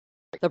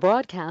The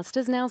broadcast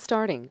is now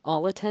starting.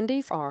 All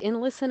attendees are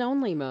in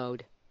listen-only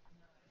mode.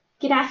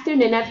 Good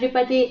afternoon,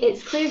 everybody.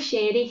 It's Claire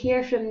Sherry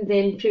here from the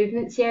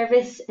Improvement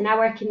Service, and I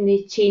work in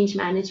the Change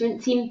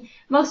Management team.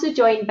 I'm also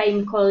joined by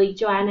my colleague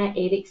Joanna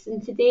Eriksson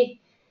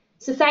today.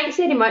 So thanks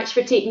very much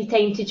for taking the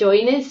time to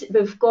join us.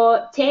 We've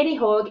got Terry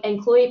Hogg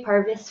and Chloe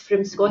Purvis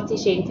from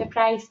Scottish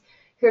Enterprise,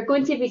 who are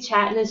going to be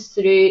chatting us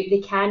through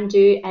the Can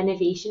Do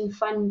Innovation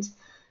Fund.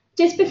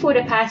 Just before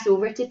I pass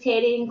over to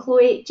Terry and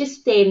Chloe,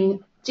 just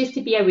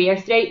to be aware,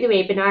 throughout the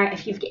webinar,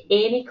 if you've got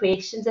any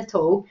questions at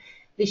all,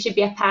 there should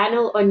be a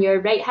panel on your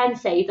right-hand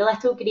side, a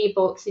little grey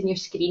box on your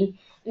screen.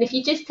 And if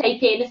you just type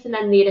anything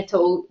in there at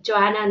all,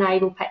 Joanna and I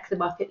will pick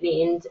them up at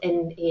the end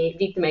and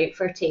read them out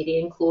for Terry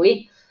and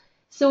Chloe.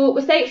 So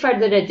without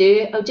further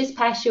ado, I'll just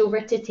pass you over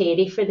to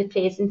Terry for the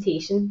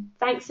presentation.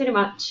 Thanks very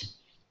much.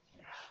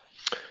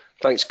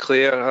 Thanks,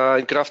 Claire.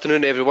 Good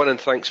afternoon, everyone,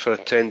 and thanks for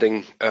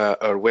attending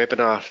our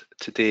webinar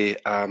today.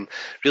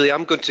 Really,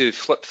 I'm going to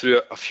flip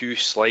through a few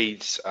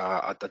slides.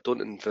 I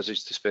don't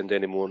envisage to spend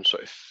any more than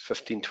sort of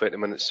 15-20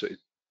 minutes sort of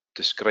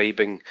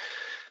describing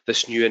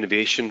this new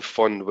innovation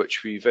fund,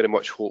 which we very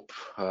much hope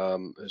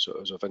is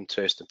of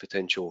interest and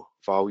potential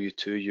value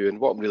to you. And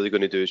what I'm really going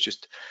to do is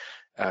just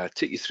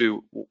take you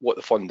through what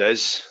the fund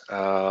is,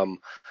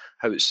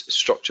 how it's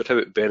structured, how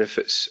it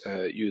benefits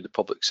you, the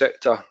public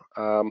sector.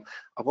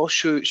 I will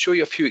show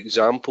you a few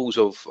examples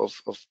of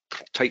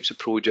types of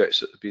projects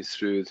that have been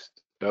through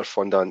our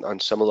fund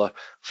and similar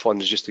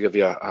funds, just to give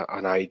you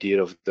an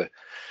idea of the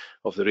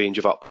range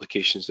of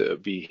applications that it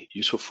would be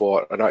useful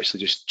for, and actually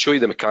just show you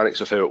the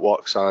mechanics of how it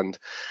works and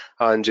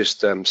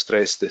just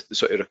stress the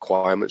sort of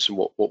requirements and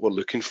what we're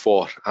looking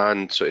for,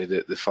 and sort of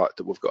the fact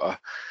that we've got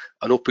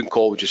an open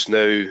call just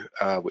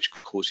now, which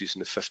closes on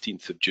the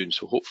 15th of June.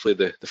 So hopefully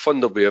the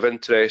fund will be of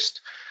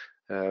interest.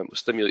 We'll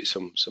stimulate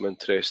some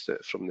interest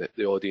from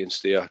the audience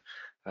there,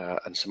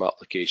 and some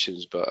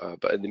applications, but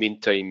in the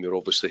meantime, we're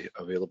obviously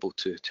available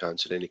to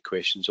answer any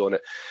questions on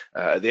it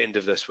at the end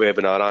of this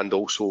webinar, and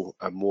also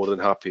I'm more than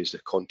happy as the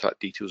contact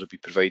details will be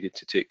provided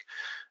to take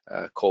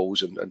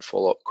calls and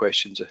follow-up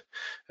questions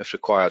if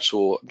required.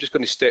 So I'm just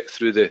going to step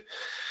through the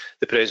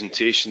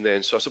presentation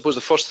then. So I suppose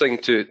the first thing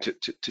to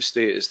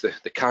state is the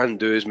can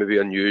do is maybe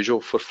unusual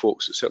for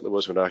folks. It certainly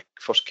was when I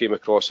first came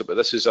across it, but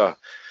this is a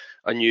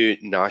new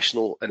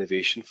national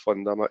innovation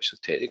fund. I'm actually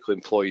technically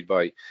employed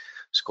by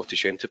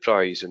Scottish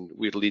Enterprise, and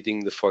we're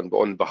leading the fund, but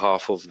on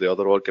behalf of the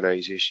other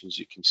organisations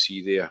you can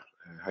see there,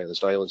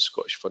 Highlands and Islands,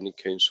 Scottish Funding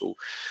Council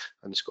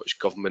and the Scottish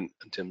Government,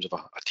 in terms of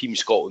a Team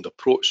Scotland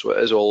approach. So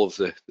it is all of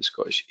the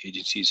Scottish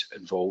agencies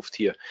involved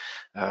here.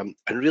 And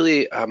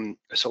really,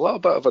 it's a little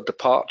bit of a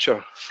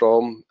departure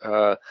from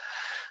our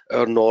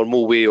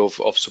normal way of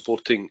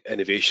supporting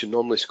innovation.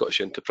 Normally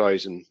Scottish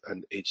Enterprise and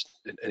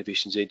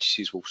innovations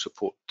agencies will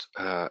support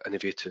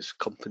innovative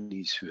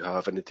companies who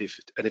have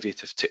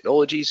innovative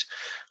technologies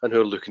and who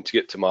are looking to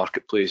get to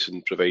marketplace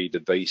and provide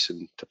advice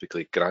and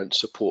typically grant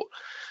support.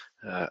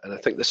 And I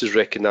think this is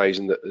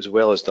recognising that, as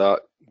well as that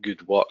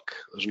good work,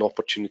 there's an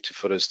opportunity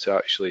for us to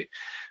actually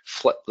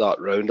flip that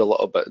round a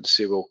little bit and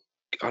say, well,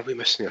 are we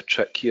missing a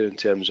trick here in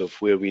terms of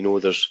where we know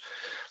there's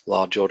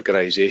large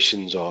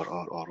organisations or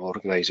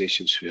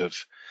organisations who have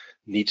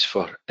needs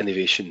for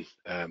innovation,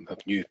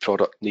 have new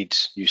product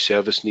needs, new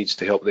service needs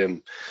to help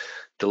them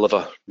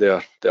deliver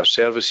their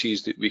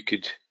services, that we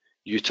could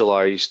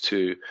utilise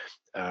to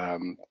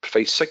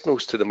provide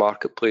signals to the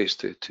marketplace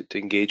to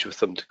engage with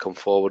them, to come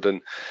forward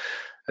and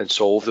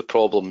solve the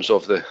problems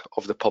of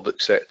the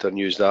public sector, and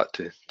use that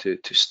to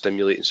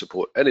stimulate and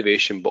support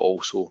innovation, but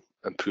also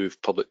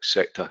improve public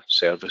sector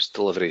service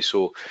delivery.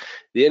 So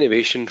the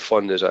Innovation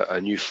Fund is a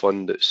new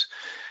fund that's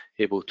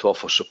able to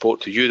offer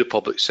support to you, the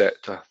public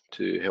sector,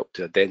 to help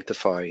to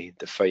identify,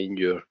 define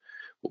your,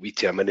 what we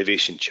term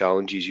innovation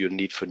challenges, your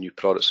need for new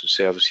products and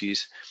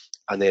services,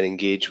 and then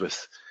engage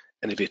with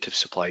innovative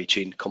supply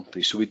chain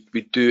companies. So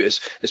we do,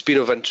 it's been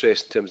of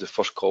interest in terms of the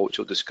first call, which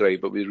I'll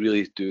describe, but we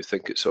really do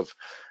think it's of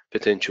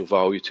potential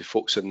value to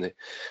folks in the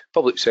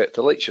public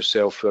sector like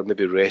yourself, who are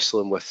maybe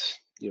wrestling with,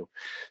 you know,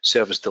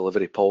 service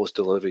delivery, policy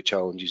delivery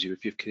challenges.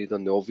 If you've kind of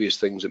done the obvious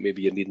things, that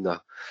maybe you're needing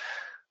a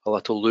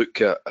little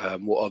look at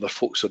what other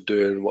folks are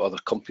doing, what other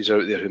companies are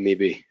out there who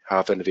maybe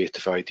have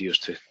innovative ideas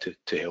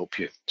to help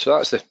you. So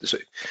that's the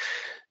sort of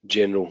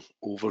general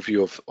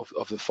overview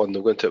of the fund.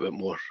 I'll go into a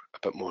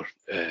bit more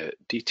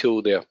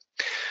detail there.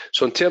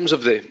 So in terms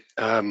of the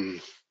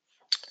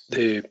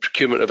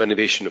procurement of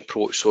innovation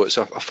approach, so it's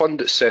a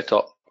fund that's set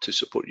up to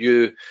support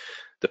you,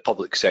 the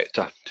public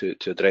sector, to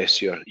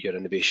address your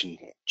innovation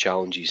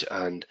challenges.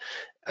 And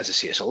as I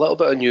say, it's a little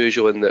bit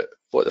unusual in that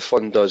what the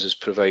fund does is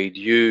provide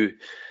you,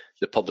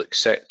 the public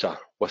sector,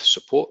 with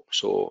support.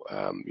 So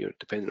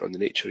depending on the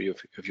nature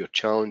of your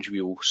challenge,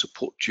 we will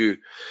support you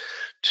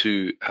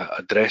to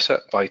address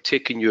it by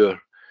taking your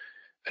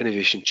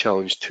innovation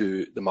challenge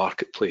to the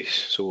marketplace.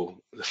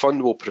 So the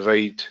fund will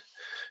provide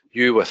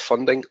you with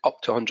funding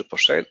up to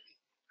 100%.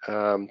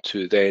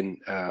 To then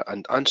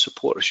and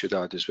support, I should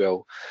add as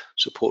well,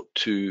 support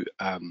to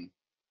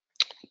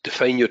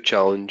define your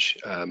challenge,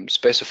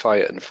 specify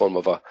it in the form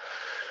of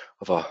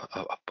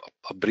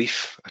a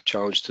brief, a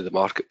challenge to the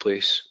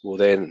marketplace. We'll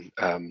then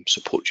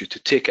support you to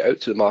take it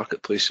out to the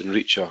marketplace and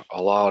reach a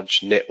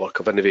large network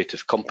of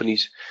innovative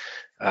companies,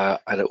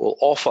 and it will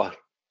offer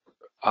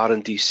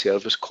R&D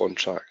service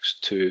contracts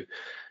to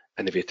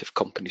innovative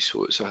companies.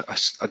 So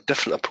it's a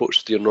different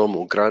approach to your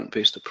normal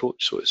grant-based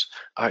approach. So it's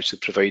actually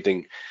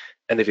providing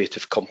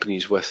innovative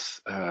companies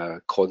with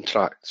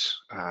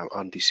contracts,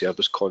 R&D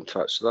service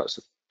contracts. So that's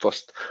the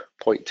first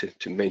point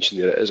to mention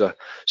there. It is a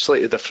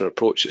slightly different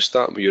approach. It's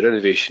starting with your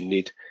innovation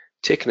need,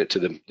 taking it to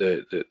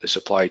the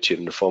supply chain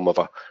in the form of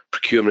a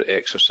procurement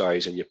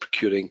exercise, and you're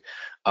procuring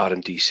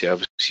R&D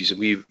services. And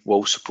we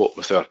will support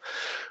with our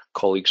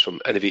colleagues from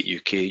Innovate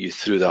UK you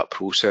through that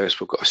process.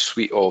 We've got a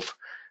suite of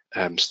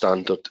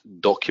standard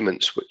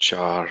documents which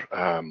are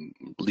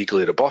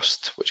legally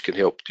robust, which can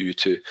help you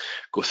to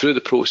go through the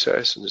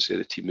process, and as I say,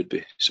 the team would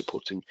be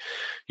supporting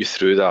you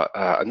through that.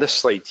 And this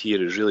slide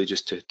here is really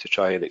just to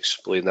try and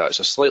explain that. It's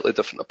a slightly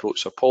different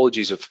approach, so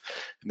apologies if it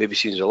maybe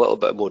seems a little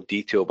bit more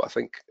detail, but I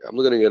think I'm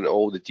not going to get into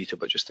all the detail,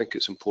 but I just think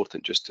it's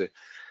important just to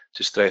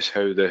stress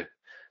how the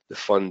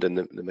fund and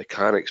the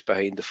mechanics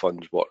behind the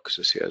funds work, because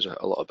I see it as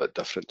a little bit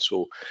different.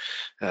 So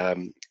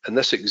in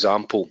this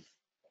example,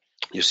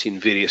 you're seeing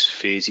various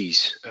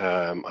phases,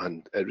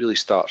 and it really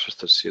starts with,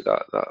 to say,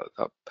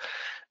 that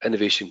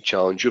innovation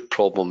challenge. Your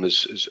problem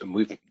is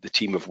and the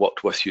team have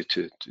worked with you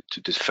to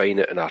define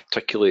it and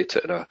articulate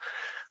it in a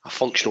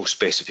functional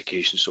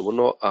specification. So we're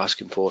not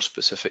asking for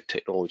specific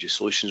technology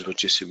solutions. We're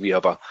just saying we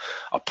have a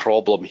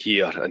problem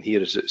here, and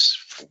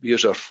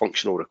here's our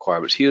functional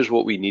requirements. Here's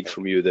what we need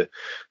from you,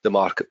 the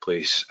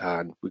marketplace,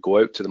 and we go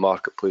out to the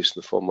marketplace in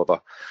the form of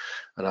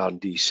an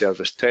R&D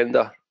service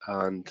tender,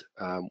 and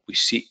we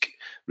seek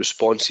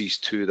responses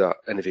to that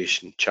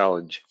innovation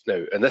challenge.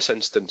 Now, in this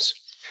instance,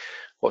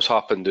 what's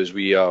happened is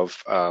we have,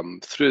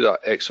 through that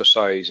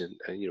exercise, and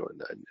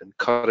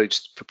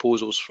encouraged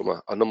proposals from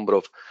a number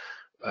of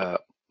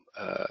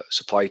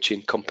supply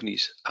chain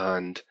companies,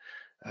 and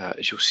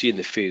as you'll see in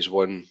the phase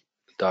 1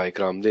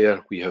 diagram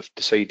there, we have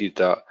decided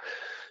that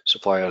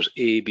suppliers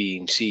A, B,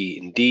 and C,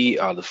 and D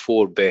are the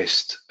 4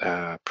 best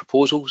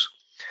proposals,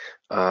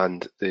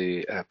 and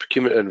the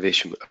procurement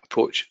innovation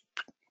approach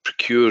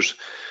procures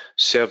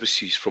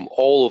services from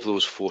all of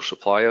those 4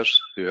 suppliers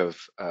who have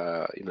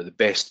the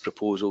best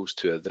proposals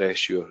to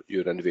address your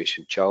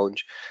innovation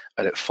challenge,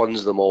 and it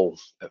funds them all.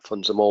 It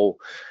funds them all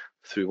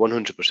through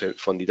 100%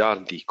 funded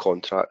R&D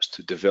contracts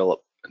to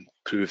develop and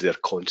prove their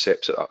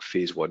concepts at that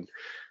phase 1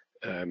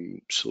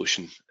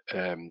 solution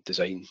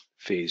design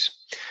phase.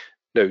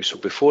 Now, so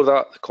before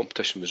that, the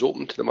competition was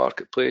open to the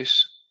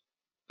marketplace.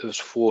 Those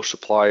 4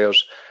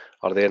 suppliers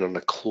are then on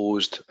a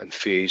closed and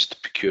phased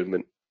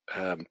procurement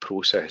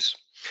process.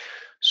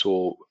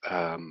 So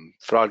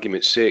for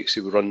argument's sake,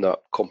 say we run that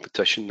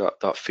competition,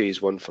 that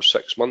phase 1 for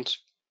 6 months.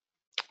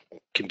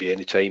 It can be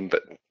any time,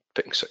 but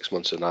picking 6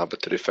 months is an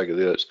arbitrary figure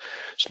there. It's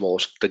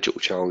smallest digital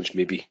challenge,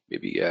 maybe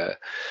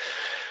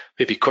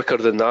quicker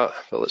than that.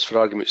 But let's, for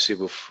argument's sake,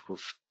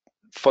 we've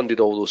funded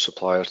all those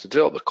suppliers to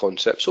develop their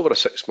concepts over a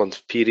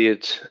 6-month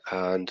period,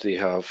 and they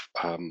have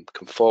come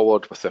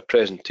forward with their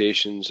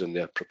presentations and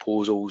their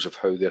proposals of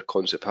how their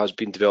concept has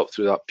been developed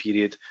through that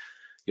period.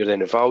 You're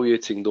then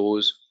evaluating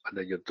those, and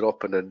then you're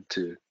dropping in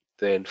to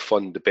then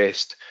fund the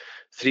best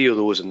 3 of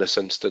those in this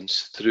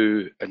instance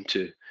through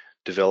into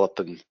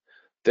developing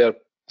the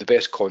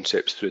best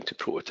concepts through into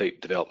prototype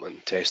development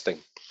and testing.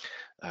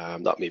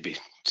 That may be,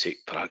 say,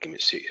 for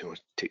argument's sake,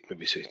 take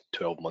maybe say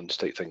 12 months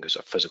type thing as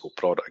a physical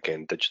product.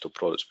 Again, digital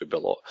products would be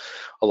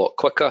a lot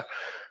quicker.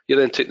 You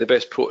then take the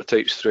best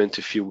prototypes through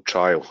into field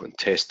trial and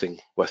testing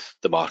with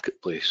the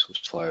marketplace. So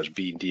suppliers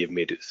B and D have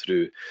made it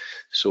through.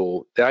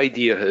 So the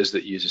idea is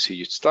that you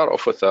start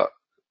off with that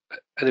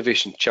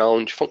innovation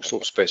challenge,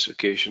 functional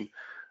specification,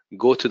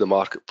 go to the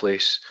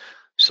marketplace,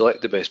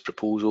 select the best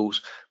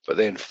proposals, but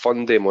then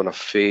fund them on a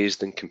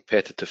phased and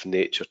competitive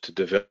nature to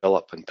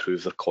develop and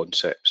prove their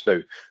concepts. Now,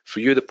 for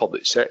you, the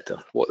public sector,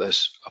 what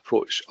this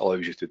approach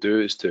allows you to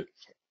do is to,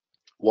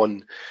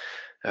 one,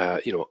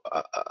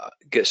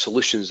 get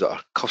solutions that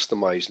are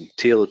customized and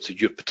tailored to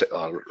your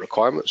particular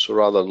requirements. So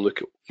rather than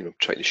look at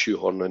trying to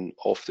shoehorn in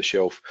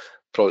off-the-shelf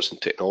products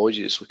and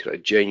technologies, look at a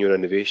genuine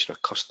innovation,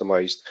 a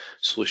customized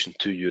solution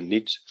to your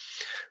needs.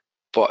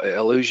 But it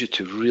allows you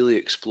to really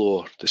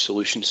explore the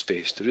solution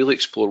space, to really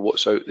explore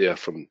what's out there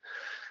from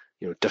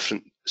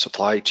different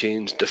supply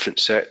chains, different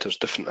sectors,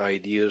 different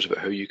ideas about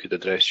how you could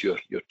address your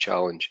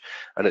challenge.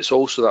 And it's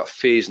also that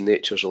phased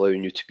nature is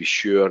allowing you to be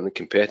sure, and the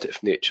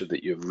competitive nature,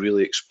 that you've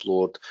really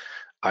explored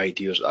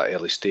ideas at that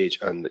early stage,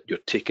 and that you're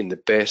taking the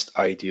best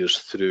ideas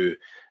through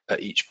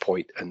at each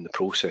point in the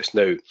process.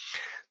 Now,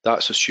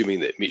 that's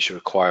assuming that it meets your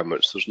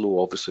requirements. There's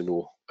obviously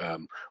no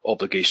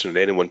obligation on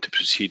anyone to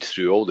proceed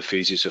through all the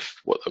phases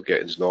if what they're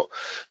getting is not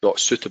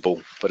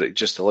suitable, but it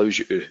just allows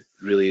you to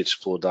really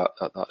explore that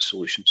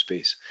solution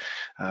space.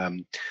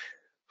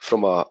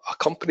 From a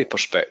company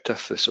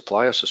perspective, the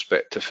supplier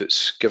perspective,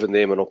 it's given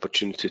them an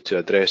opportunity to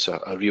address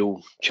a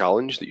real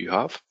challenge that you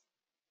have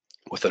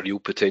with a real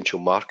potential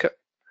market,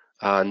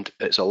 and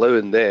it's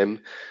allowing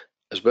them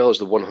as well as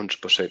the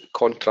 100%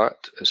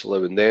 contract, is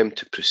allowing them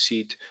to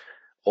proceed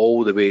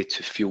all the way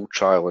to field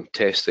trial and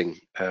testing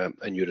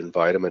in your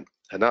environment.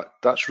 And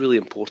that's really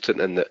important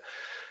in that,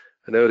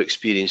 in our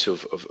experience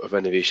of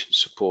innovation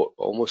support,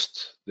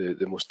 almost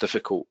the most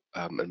difficult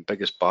and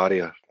biggest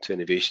barrier to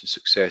innovation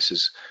success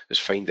is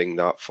finding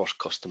that first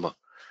customer.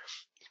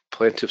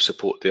 Plenty of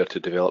support there to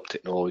develop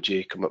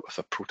technology, come up with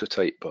a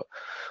prototype, but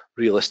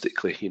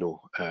realistically, you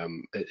know,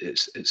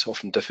 it's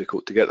often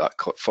difficult to get that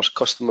first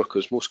customer,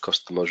 because most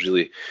customers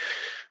really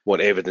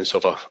want evidence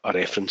of a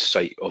reference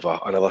site of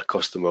another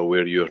customer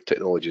where your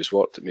technology has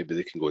worked that maybe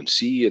they can go and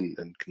see and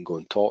can go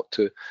and talk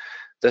to.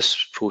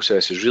 This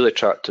process is really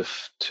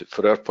attractive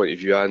for our point of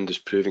view, and is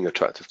proving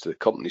attractive to the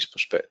company's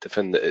perspective,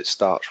 in that it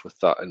starts with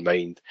that in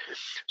mind.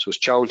 So as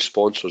challenge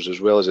sponsors,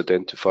 as well as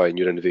identifying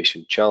your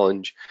innovation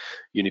challenge,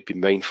 you need to be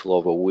mindful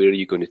of, well, where are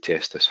you going to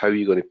test this? How are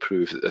you going to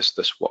prove that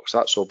this works?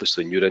 That's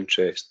obviously in your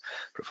interest,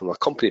 but from a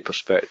company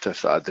perspective,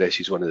 that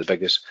addresses one of the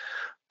biggest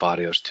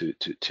barriers to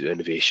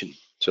innovation.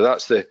 So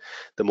that's the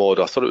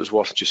model. I thought it was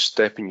worth just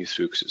stepping you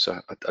through, because it's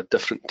a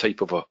different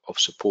type of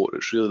support.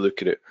 It's really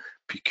looking at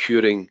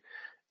procuring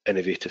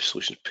innovative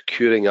solutions,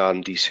 procuring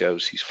R&D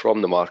services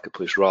from the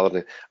marketplace rather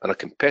than on a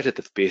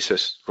competitive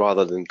basis,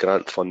 rather than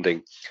grant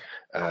funding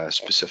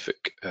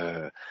specific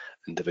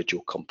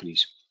individual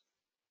companies.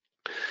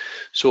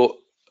 So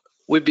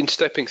we've been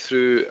stepping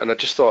through, and I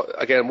just thought,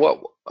 again,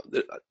 what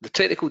the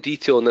technical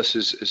detail in this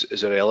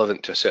is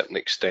irrelevant to a certain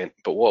extent,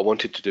 but what I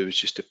wanted to do is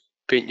just to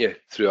paint you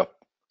through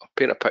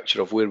paint a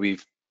picture of where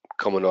we've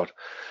come on our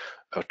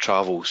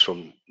travels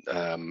from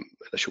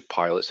initial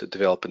pilots to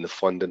developing the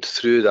fund, and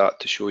through that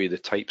to show you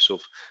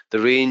the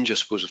range, I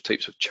suppose, of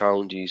types of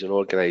challenges and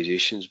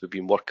organisations we've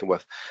been working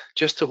with,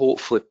 just to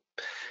hopefully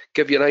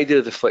give you an idea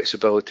of the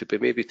flexibility,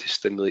 but maybe to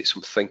stimulate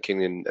some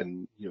thinking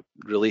and you know,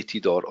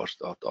 related or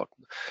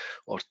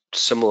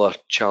similar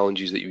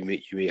challenges that you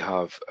may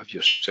have of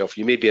yourself.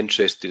 You may be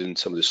interested in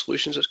some of the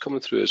solutions that's coming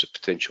through as a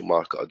potential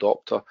market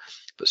adopter,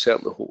 but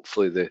certainly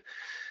hopefully the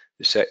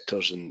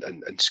sectors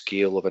and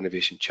scale of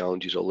innovation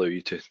challenges allow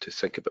you to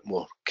think a bit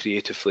more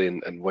creatively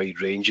and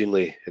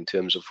wide-rangingly in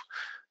terms of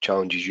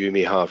challenges you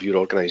may have, your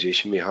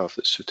organisation may have,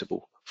 that's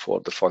suitable for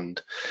the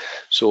fund.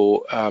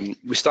 So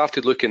we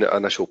started looking at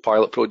initial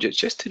pilot projects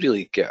just to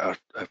really get our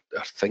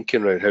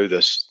thinking around how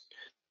this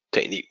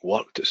technique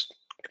worked. It's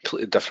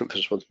completely different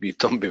from what we've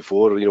done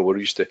before. You know, we're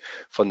used to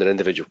funding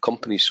individual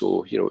companies,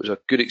 so you know, it was a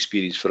good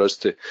experience for us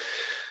to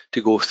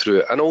go through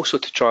it, and also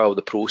to trial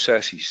the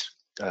processes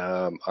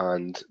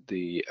and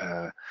the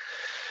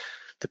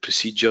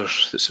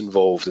procedures that's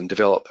involved, and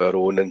develop our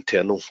own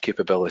internal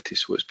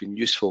capabilities. So it's been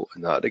useful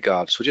in that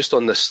regard. So just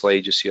on this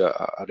slide, you see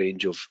a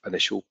range of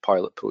initial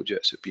pilot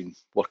projects we've been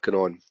working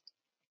on.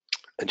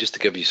 And just to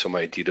give you some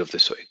idea of the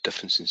sort of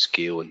difference in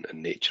scale and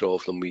nature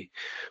of them, we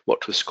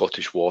worked with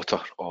Scottish Water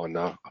on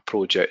a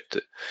project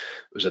that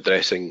was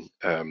addressing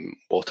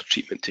water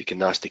treatment, taking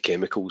nasty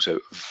chemicals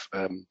out of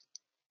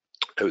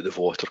the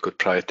water, called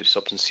proprietary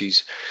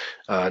substances,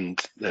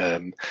 and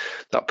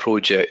that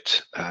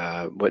project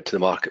went to the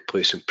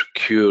marketplace and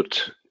procured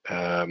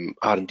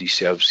R&D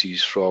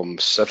services from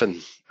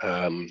 7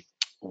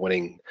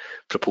 winning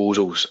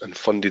proposals, and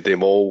funded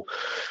them all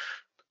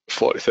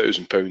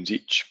 £40,000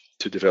 each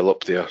to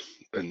develop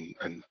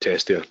and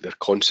test their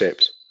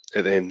concepts.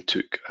 It then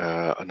took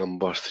a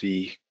number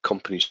 3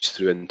 companies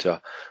through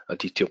into a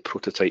detailed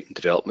prototype and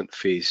development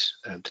phase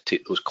to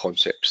take those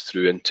concepts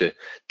through into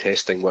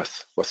testing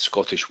with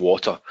Scottish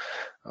Water,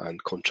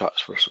 and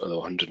contracts for sort of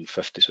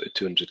 150, sort of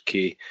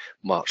 200k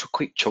mark, so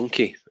quite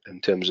chunky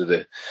in terms of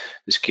the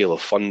scale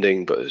of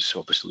funding, but it's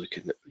obviously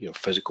looking at, you know,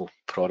 physical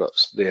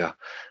products there.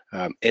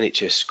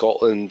 NHS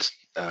Scotland,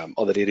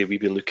 other area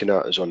we've been looking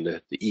at is on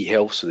the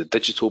e-health, so the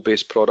digital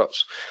based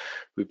products.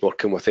 We've been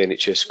working with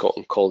NHS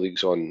Scotland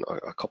colleagues on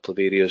a couple of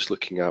areas,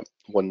 looking at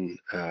one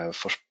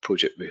first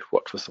project we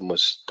worked with them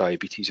was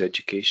diabetes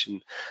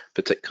education,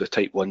 particularly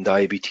type 1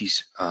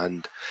 diabetes,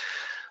 and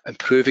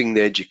improving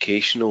the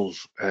educational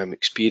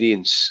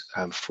experience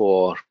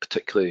for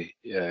particularly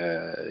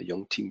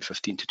young team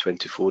 15 to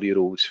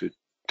 24-year-olds who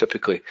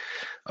typically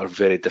are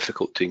very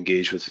difficult to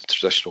engage with the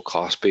traditional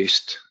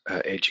class-based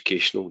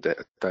educational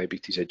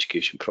diabetes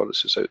education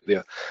products that's out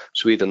there.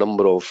 So we had a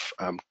number of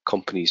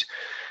companies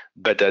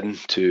bid in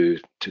to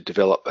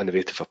develop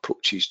innovative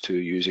approaches to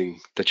using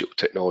digital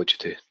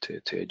technology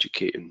to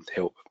educate and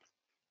help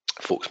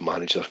folks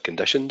manage their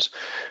conditions.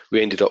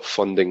 We ended up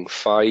funding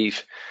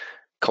 5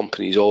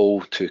 companies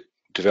all to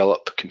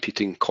develop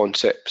competing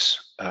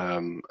concepts,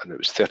 and it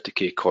was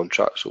 30k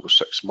contracts over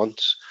 6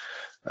 months.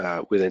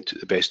 We then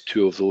took the best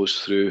 2 of those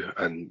through,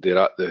 and they're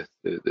at the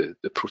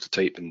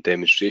prototype and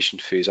demonstration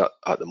phase at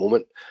the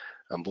moment,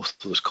 and both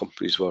of those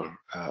companies were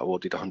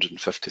awarded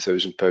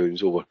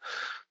 £150,000 over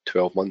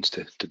 12 months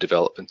to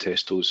develop and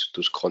test those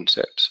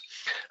concepts.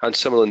 And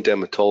similar in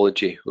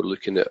dermatology, we're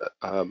looking at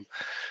a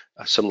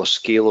similar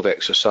scale of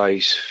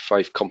exercise,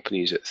 5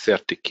 companies at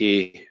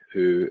 30k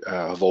who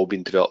have all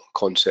been developing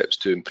concepts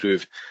to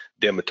improve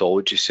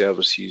dermatology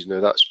services. Now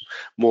that's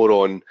more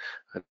on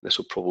and this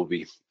will probably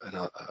be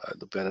there'll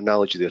be an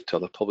analogy there to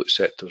other public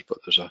sectors, but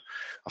there's a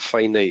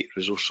finite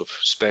resource of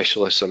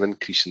specialists, an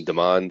increase in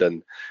demand,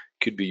 and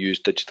could be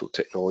used digital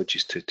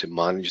technologies to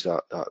manage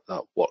that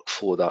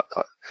workflow, that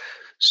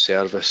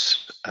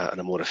service in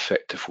a more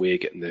effective way,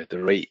 getting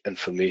the right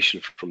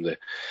information from the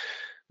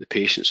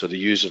patients or the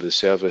user of the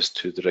service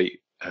to the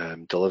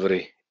right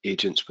delivery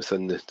agents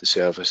within the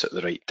service at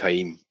the right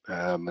time.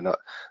 And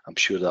I'm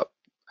sure that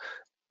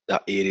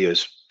area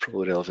is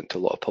probably relevant to a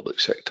lot of public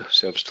sector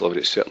service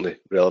delivery. It's certainly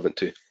relevant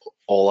to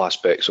all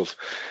aspects of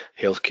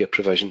healthcare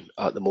provision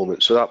at the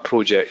moment. So that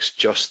project's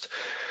just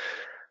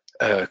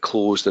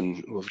closed,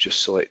 and we've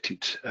just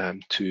selected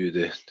to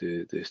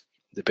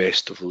the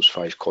best of those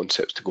 5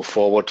 concepts to go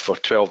forward for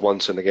 12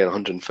 months, and again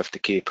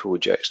 150k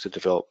projects to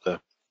develop their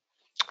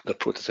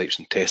prototypes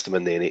and test them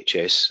in the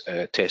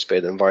NHS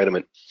testbed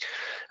environment.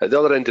 At the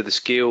other end of the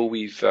scale,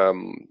 we've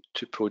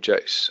 2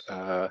 projects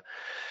that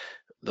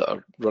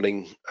are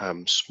running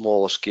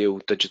smaller scale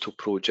digital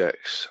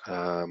projects,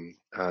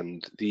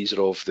 and these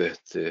are of the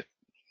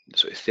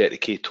sort of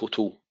 30k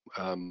total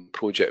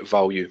project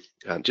value.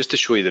 And just to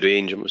show you the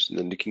range,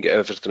 and you can get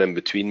everything in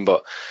between,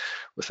 but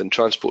within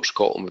Transport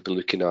Scotland, we've been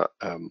looking at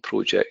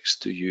projects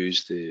to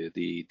use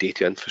the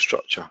data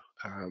infrastructure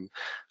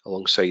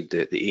alongside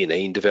the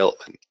A9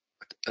 development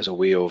as a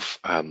way of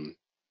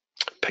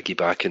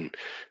piggybacking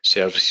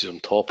services on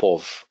top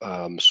of.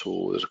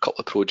 So there's a couple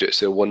of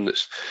projects there. One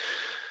that's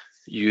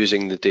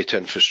using the data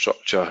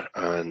infrastructure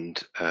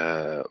and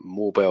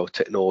mobile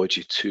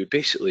technology to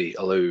basically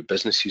allow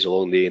businesses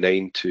along the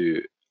A9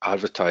 to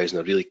advertise in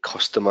a really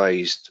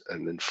customised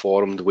and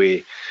informed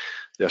way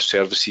their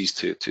services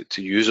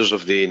to users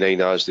of the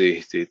A9 as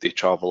they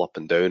travel up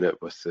and down it,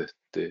 with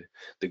the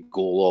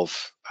goal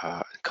of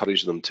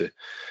encouraging them to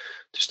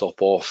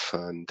stop off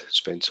and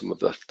spend some of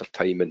their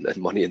time and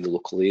money in the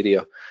local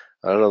area.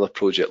 And another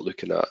project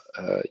looking at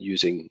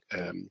using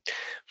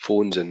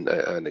phones and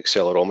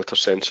accelerometer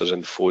sensors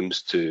in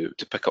phones to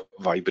pick up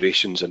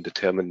vibrations and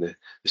determine the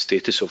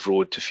status of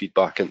road to feed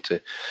back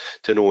into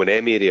an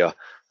O&M area.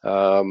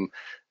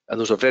 And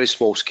those are very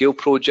small scale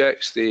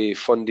projects. They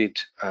funded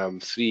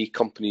 3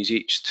 companies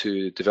each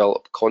to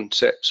develop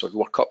concepts or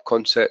work up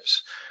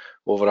concepts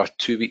over a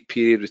 2-week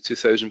period with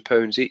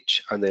 £2,000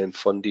 each, and then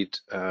funded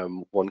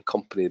 1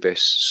 company, the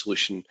best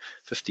solution,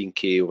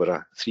 15k over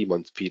a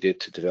 3-month period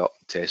to develop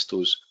and test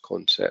those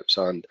concepts.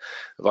 And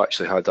I've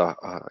actually had a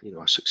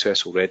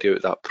successful ready out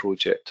of that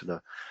project,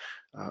 and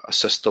a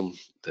system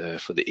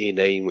for the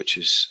A9, which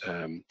is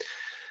in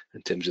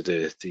terms of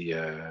the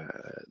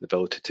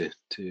ability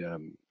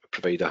to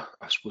provide I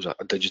suppose a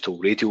digital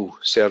radio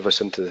service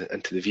into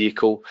the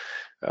vehicle,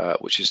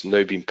 which is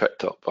now being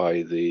picked up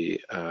by the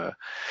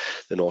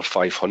North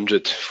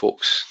 500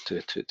 folks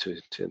to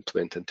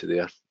implement into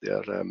their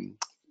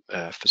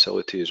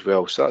facility as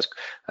well. So that's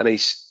a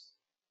nice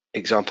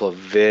example of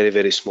very,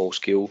 very small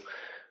scale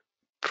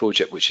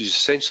project, which is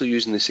essentially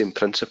using the same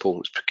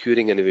principle. It's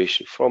procuring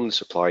innovation from the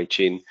supply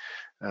chain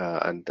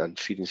and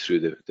feeding through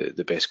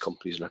the best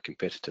companies in a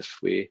competitive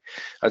way.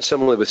 And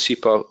similarly with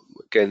SEPA,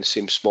 again,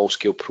 same small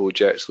scale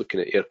projects looking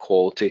at air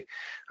quality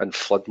and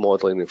flood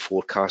modelling and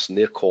forecasting.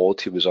 Air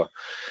quality was a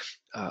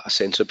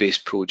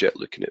sensor-based project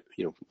looking at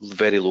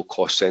very low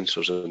cost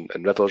sensors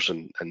in rivers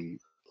and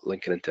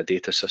linking into a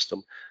data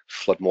system.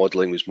 Flood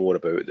modelling was more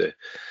about the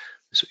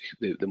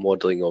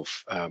modelling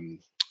of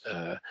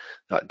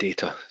that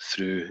data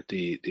through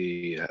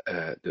the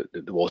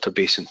water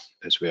basin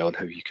as well, and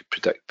how you could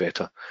predict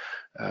better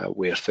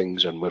where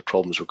things and where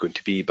problems were going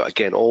to be. But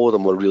again, all of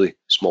them were really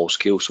small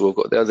scale. So we've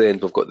got at the other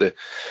end, we've got the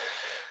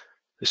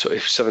sort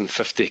of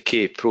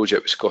 750k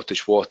project with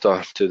Scottish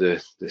Water to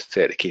the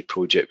 30k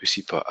project with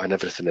SEPA, and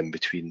everything in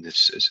between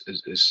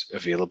is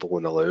available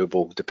and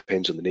allowable.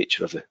 Depends on the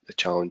nature of the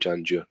challenge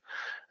and your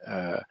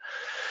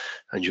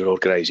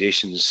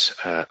organisation's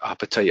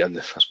appetite, and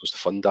I suppose the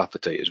fund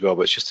appetite as well.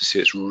 But it's just to say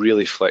it's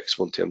really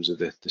flexible in terms of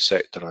the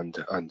sector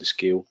and the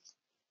scale.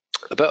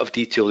 A bit of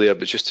detail there,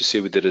 but just to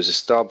say there is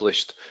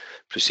established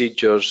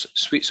procedures,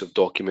 suites of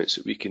documents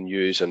that we can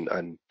use,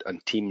 and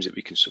teams that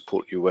we can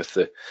support you with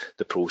the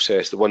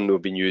process. The one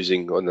we've been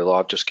using on the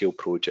larger scale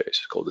projects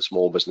is called the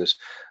Small Business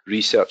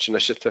Research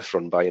Initiative,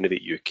 run by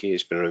Innovate UK.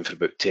 It's been around for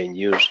about 10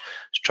 years.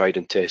 It's tried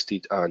and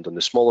tested, and on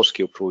the smaller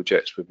scale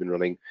projects we've been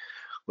running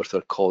with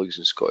our colleagues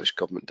in Scottish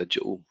Government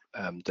Digital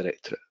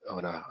Directorate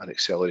on an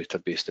accelerator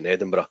based in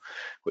Edinburgh,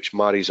 which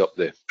marries up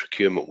the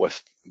procurement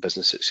with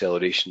business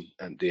acceleration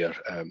and their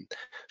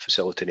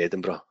facility in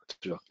Edinburgh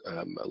through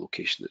a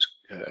location that's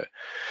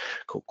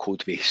called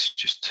Codebase,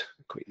 just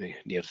quite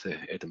near the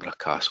Edinburgh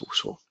Castle.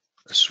 So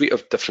a suite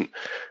of different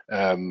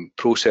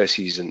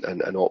processes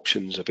and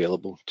options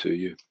available to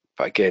you.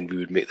 But again, we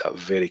would make that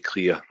very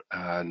clear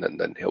and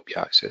then help you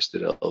access the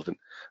relevant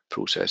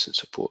process and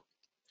support.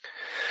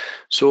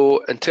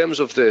 So in terms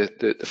of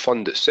the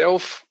fund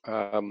itself,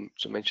 so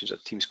I mentioned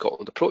it's a Team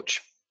Scotland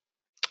approach.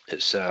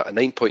 It's a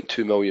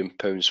 £9.2 million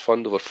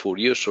fund over 4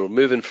 years. So we're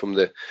moving from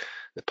the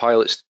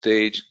pilot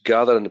stage,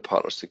 gathering the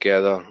partners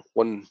together,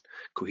 one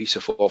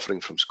cohesive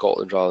offering from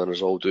Scotland rather than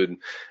us all doing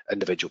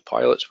individual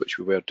pilots, which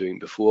we were doing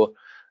before,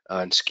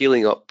 and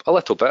scaling up a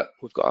little bit.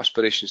 We've got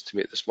aspirations to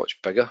make this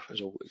much bigger,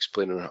 as I'll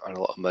explain in a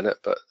little minute,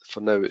 but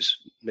for now it's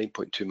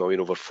 9.2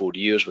 million over 4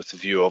 years, with the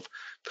view of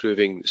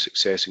proving the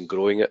success and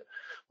growing it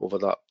over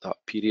that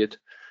period.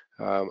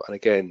 And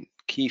again,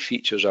 key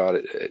features are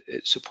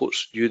it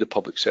supports you, the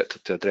public sector,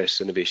 to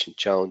address innovation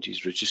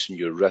challenges, reducing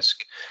your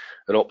risk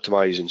and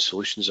optimising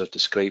solutions as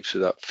described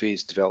through that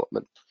phased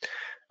development.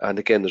 And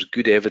again, there's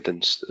good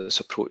evidence that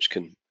this approach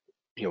can,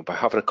 by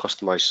having a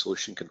customised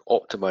solution, can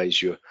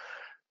optimise your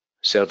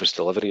service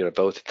delivery, your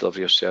ability to deliver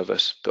your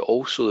service, but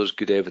also there's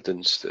good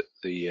evidence that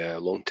the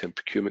long-term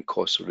procurement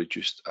costs are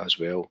reduced as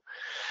well.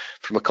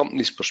 From a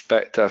company's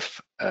perspective,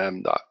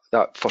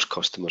 that first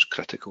customer is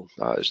critical.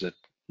 That is the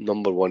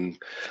number one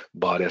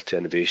barrier to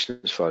innovation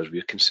as far as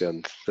we're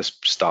concerned. This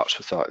starts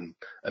with that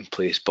in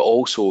place, but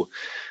also,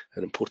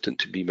 and important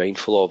to be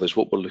mindful of, is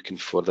what we're looking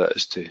for, that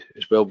is to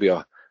as well be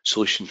a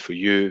solution for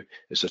you,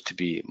 is there to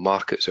be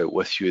markets out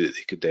with you that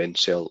they could then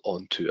sell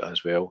onto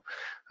as well,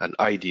 and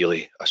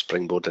ideally a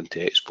springboard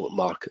into export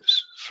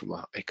markets from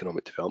an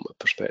economic development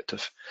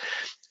perspective.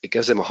 It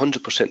gives them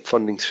 100%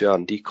 funding through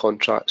R&D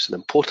contracts, and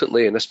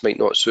importantly, and this might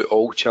not suit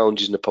all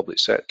challenges in the public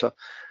sector,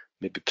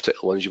 maybe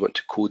particular ones you want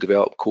to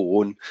co-develop,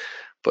 co-own,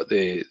 but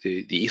the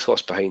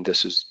ethos behind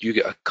this is you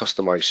get a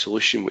customised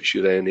solution which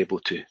you're then able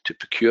to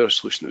procure, a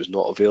solution that was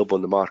not available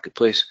in the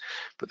marketplace,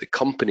 but the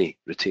company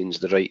retains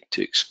the right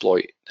to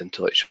exploit the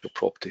intellectual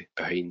property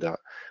behind that,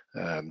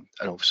 and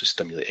obviously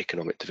stimulate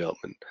economic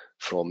development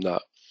from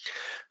that.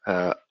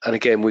 And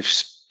again, we've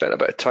spent a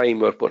bit of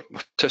time, we're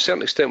to a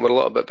certain extent, we're a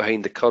little bit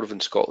behind the curve in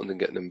Scotland in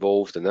getting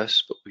involved in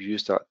this, but we've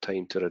used that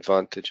time to our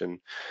advantage,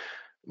 and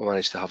we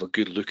managed to have a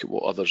good look at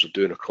what others are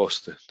doing across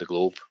the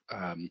globe.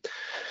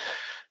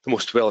 The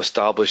most well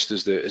established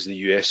is the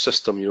US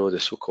system. The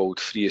so-called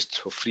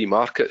free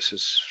markets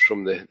is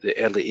from the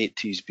early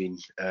 80s been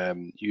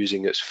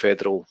using its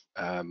federal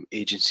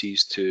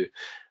agencies to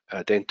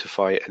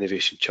identify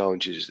innovation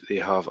challenges that they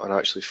have and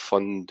actually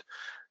fund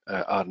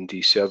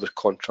R&D service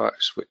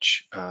contracts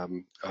which are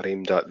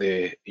aimed at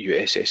the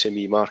US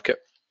SME market.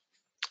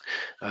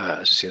 As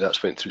I say,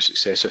 that's went through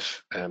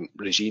successive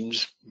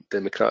regimes,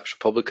 Democrats,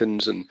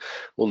 Republicans, and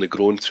only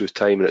grown through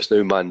time, and it's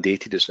now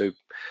mandated, it's now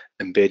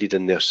embedded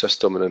in their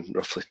system, and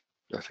roughly,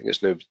 I think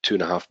it's now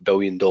 $2.5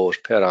 billion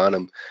per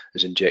annum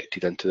is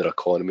injected into their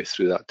economy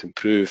through that to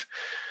improve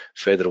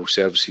federal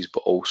services,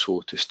 but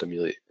also to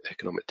stimulate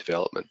economic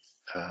development.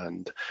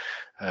 And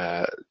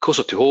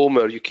closer to home,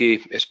 our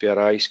UK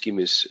SBRI scheme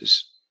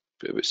is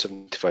about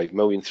 75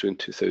 million through in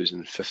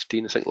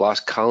 2015. I think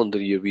last calendar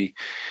year we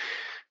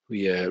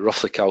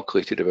roughly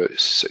calculated about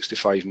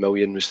 65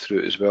 million was through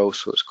it as well,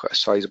 so it's quite a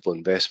sizable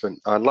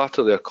investment. And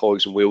later their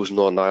colleagues in Wales and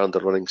Northern Ireland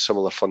are running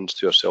similar funds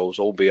to ourselves,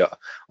 albeit a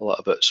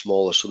little bit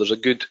smaller. So there's a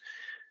good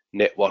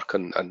network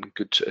and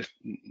good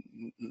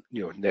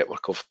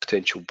network of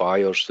potential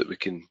buyers that we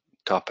can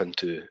tap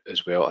into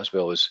as well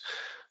as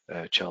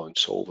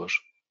challenge solvers.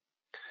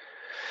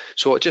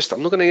 So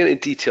I'm not going to get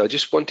into detail. I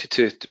just wanted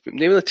to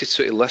namely to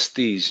sort of list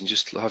these and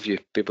just have you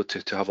be able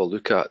to have a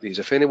look at these.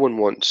 If anyone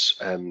wants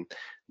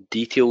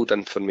detailed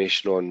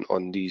information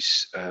on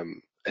these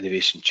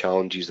innovation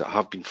challenges that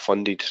have been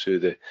funded through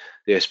the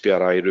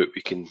SBRI route,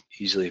 we can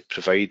easily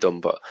provide them.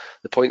 But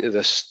the point of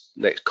this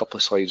next couple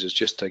of slides is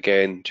just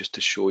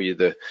to show you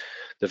the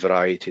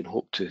variety and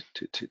hope to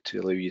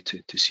allow you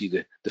to see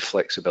the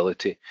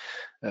flexibility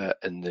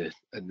in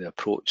the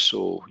approach.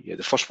 So yeah,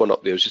 the first one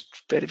up there is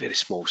just very, very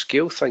small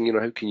scale thing.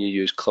 How can you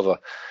use clever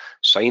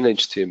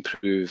signage to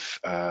improve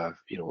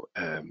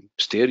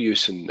stair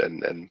use and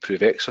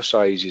improve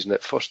exercises? And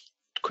at first,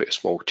 quite a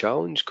small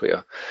challenge, quite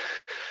a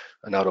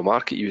narrow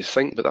market you would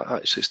think, but that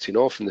actually is taken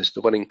off, and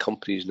the winning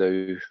companies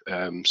now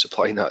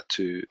supplying that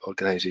to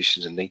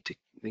organisations in 90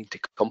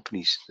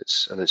 companies.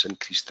 It's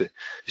increased the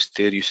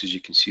stair use, as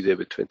you can see there,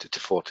 by 20 to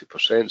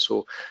 40%.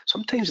 So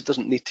sometimes it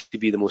doesn't need to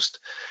be the most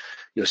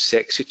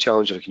sexy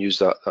challenge, if I can use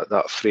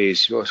that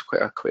phrase. It's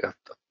quite a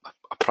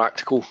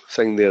practical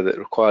thing there that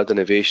required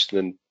innovation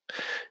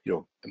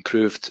and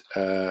improved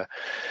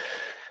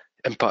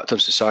impact on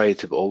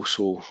society, but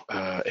also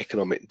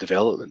economic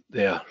development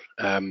there.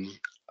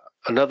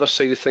 Another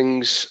side of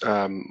things,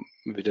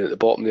 maybe down at the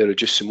bottom there,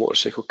 reducing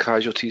motorcycle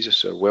casualties.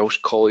 It's our Welsh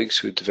colleagues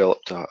who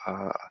developed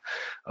a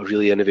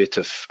really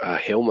innovative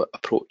helmet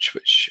approach,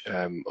 which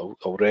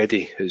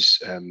already has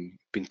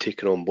been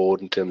taken on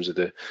board in terms of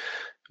the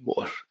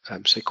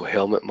motorcycle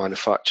helmet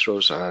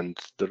manufacturers, and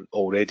they're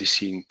already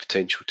seeing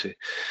potential to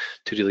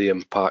really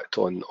impact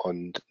on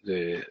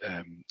the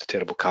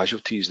terrible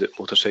casualties that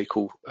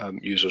motorcycle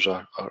users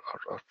are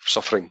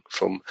suffering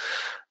from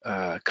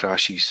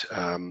crashes.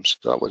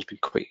 So that one's been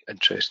quite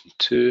interesting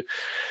too.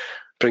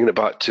 Bringing it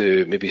back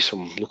to maybe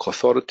some local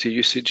authority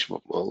usage.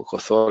 Well, local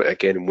authority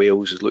again in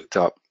Wales has looked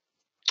at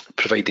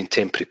providing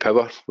temporary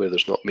power where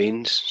there's not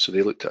mains. So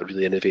they looked at a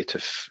really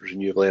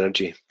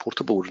innovative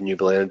portable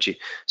renewable energy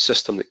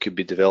system that could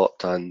be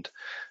developed and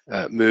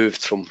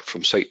moved from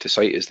site to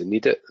site as they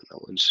need it.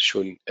 That one's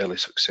shown early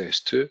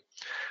success too.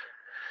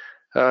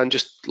 And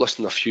just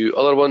listing a few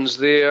other ones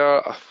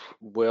there.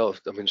 Well,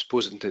 I mean,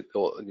 supposing to,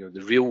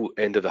 the real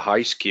end of the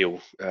high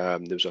scale, there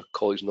was a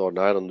colleagues in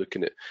Northern Ireland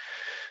looking at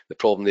the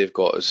problem they've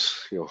got is,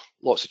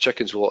 lots of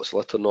chickens with lots of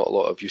litter, not a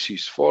lot of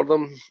uses for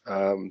them.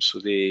 So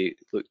they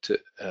looked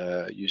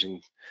at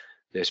using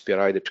the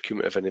SBRI, the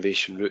Procurement of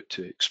Innovation route,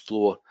 to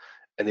explore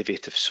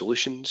innovative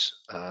solutions,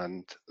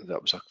 and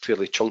that was a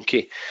fairly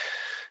chunky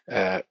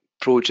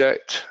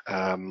project,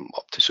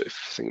 up to sort of,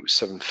 I think it was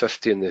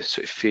 750 in the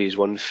sort of phase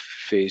 1,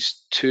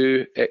 phase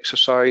 2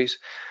 exercise.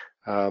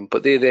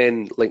 But they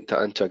then linked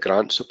that into a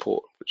grant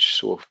support, which,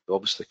 so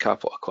obviously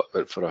capital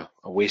equipment for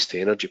a waste to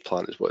energy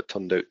plant is what it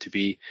turned out to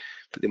be.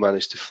 But they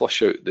managed to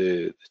flush out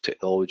the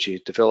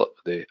technology, develop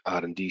the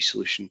R&D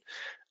solution,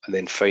 and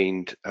then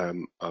find a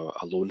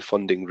loan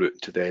funding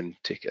route to then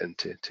take it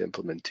into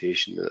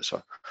implementation. And it's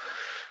a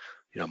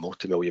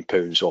multi-million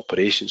pounds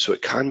operation, so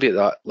it can be at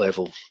that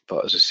level,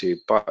 but as I say,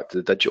 back to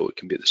the digital, it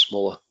can be at the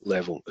smaller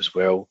level as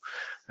well.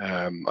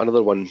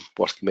 Another one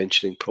worth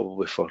mentioning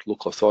probably for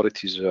local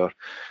authorities are,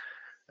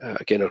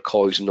 again, our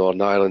colleagues in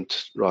Northern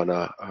Ireland ran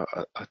a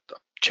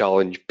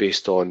challenge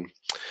based on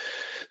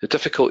the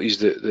difficulties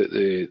that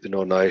the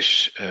Northern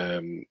Irish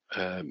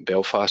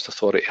Belfast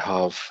Authority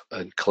have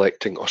in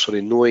collecting,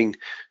 knowing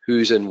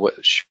who's in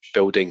which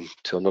building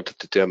in order to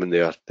determine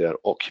their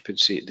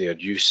occupancy, their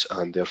use,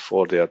 and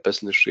therefore their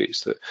business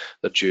rates that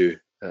they're due.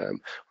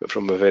 Went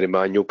from a very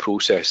manual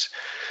process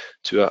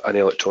to an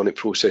electronic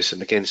process,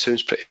 and again,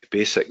 sounds pretty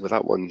basic. With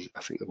that one,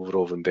 I think the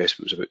overall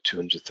investment was about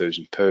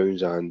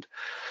 £200,000, and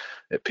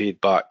it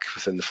paid back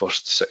within the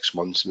first 6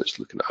 months, and it's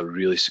looking at a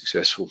really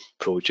successful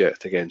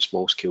project, again,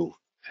 small scale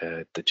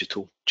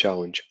digital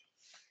challenge.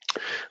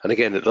 And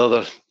again, at the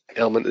other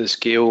element of the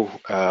scale,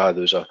 there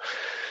was a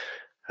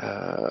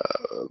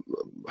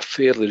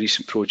fairly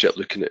recent project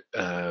looking at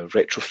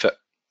retrofit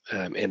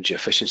energy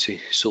efficiency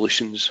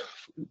solutions,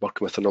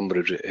 working with a number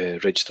of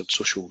registered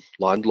social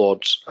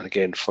landlords, and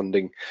again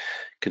funding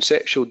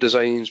conceptual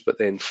designs, but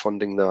then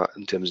funding that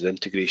in terms of the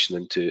integration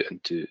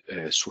into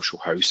social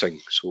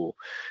housing. So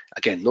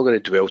again, not going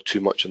to dwell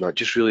too much on that,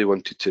 just really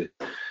wanted to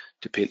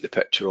paint the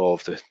picture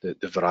of the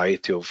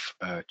variety of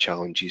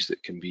challenges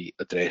that can be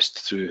addressed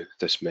through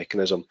this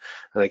mechanism.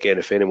 And again,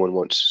 if anyone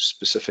wants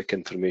specific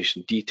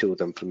information,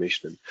 detailed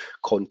information and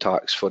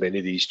contacts for any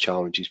of these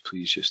challenges,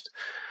 please just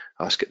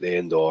ask at the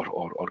end or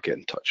get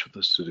in touch with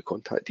us through the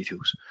contact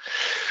details.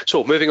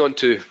 So moving on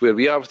to where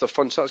we are with the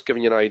fund, so that's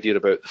giving you an idea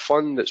about the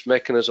fund, its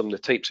mechanism, the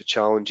types of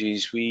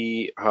challenges.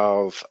 We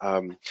have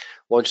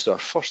launched our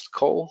first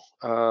call,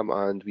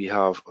 and we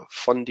have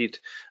funded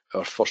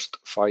our first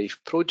 5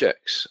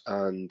 projects,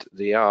 and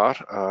they are,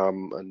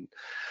 in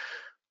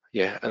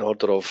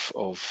order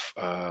of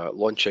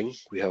launching,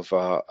 we have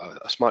a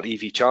smart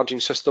EV charging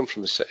system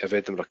from the City of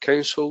Edinburgh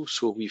Council.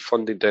 So we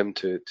funded them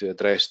to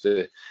address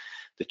the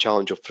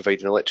challenge of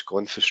providing electrical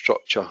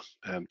infrastructure,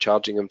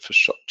 charging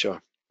infrastructure,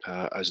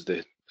 as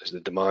the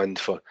demand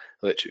for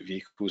electric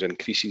vehicles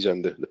increases,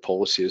 and the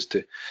policy is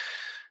to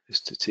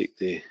take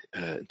the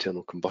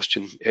internal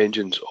combustion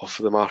engines off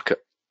of the market.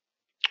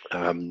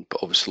 But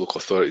obviously local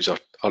authorities are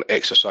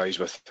exercised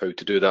with how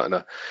to do that in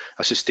a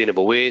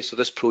sustainable way. So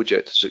this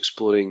project is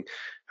exploring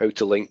how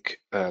to link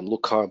low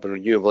carbon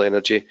renewable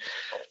energy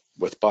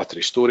with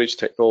battery storage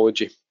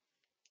technology,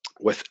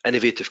 with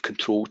innovative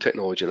control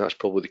technology, and that's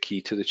probably the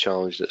key to the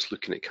challenge. That's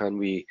looking at, can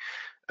we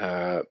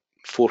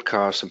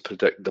forecast and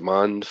predict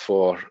demand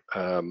for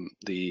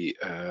the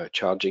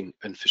charging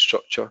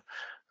infrastructure,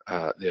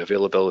 the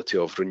availability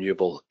of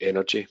renewable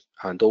energy,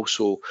 and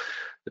also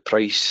the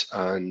price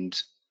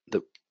and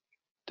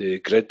the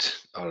grid,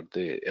 or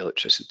the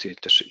electricity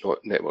district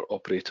network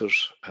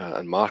operators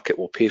and market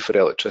will pay for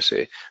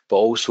electricity, but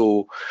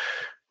also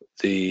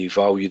the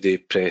value they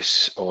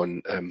press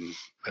on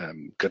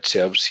grid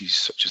services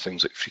such as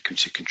things like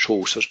frequency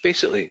control. So there's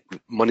basically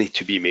money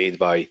to be made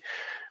by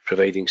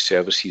providing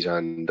services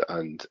and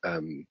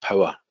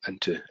power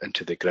into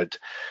the grid.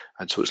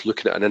 And so it's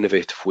looking at an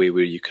innovative way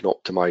where you can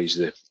optimize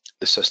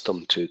the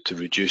system to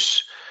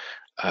reduce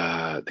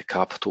the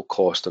capital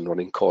cost and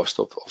running cost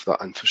of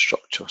that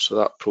infrastructure. So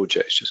that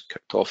project's just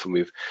kicked off, and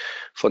we've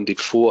funded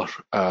 4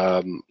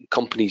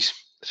 companies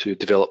to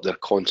develop their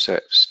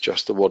concepts,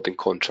 just awarding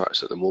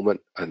contracts at the moment,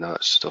 and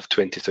that's sort of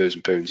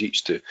 £20,000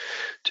 each to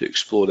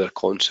explore their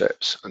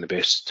concepts, and the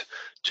best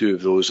 2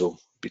 of those will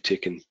be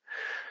taken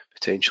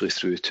potentially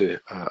through to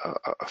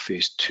a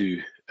phase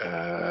 2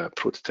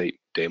 prototype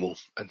demo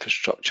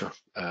infrastructure.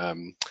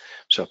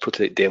 So a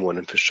prototype demo and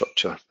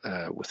infrastructure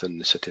within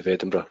the City of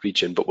Edinburgh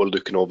region, but we're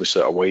looking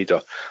obviously at a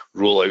wider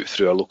rollout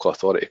through our local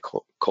authority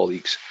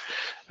colleagues.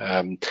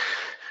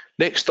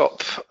 Next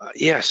up,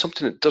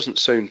 something that doesn't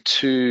sound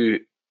too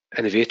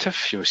innovative,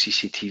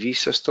 CCTV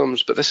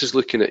systems, but this is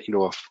looking at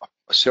a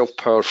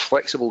self-powered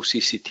flexible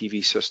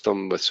CCTV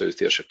system with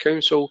South Ayrshire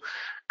Council.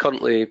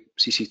 Currently,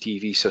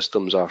 CCTV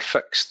systems are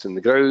fixed in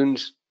the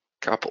ground,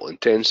 capital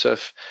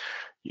intensive,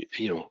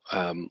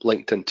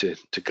 linked into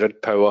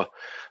grid power,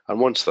 and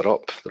once they're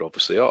up, they're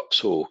obviously up.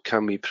 So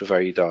can we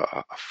provide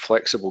a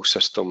flexible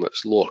system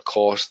that's lower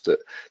cost, that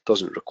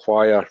doesn't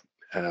require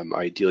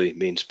ideally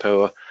mains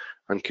power,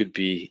 and could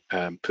be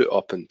put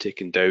up and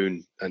taken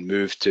down and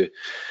moved to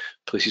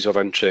places of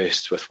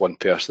interest with one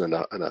person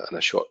in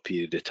a short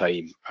period of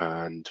time.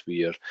 And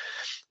we are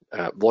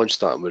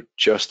launched that, and we're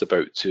just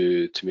about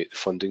to make the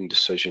funding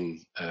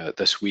decision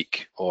this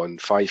week on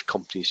 5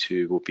 companies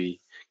who will be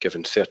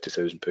given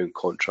 £30,000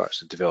 contracts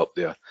to develop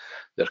their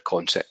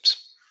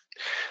concepts.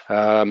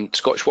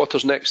 Scottish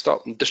Water's next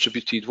up, in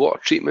distributed water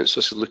treatments.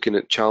 This is looking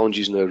at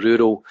challenges in a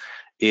rural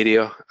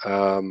area.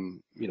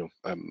 I'm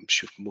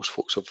sure most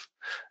folks have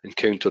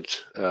encountered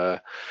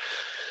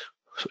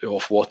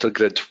off water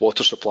grid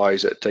water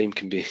supplies at time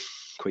can be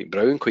quite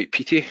brown, quite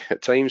peaty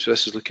at times. So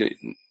this is looking at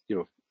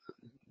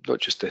not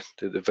just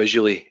the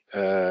visually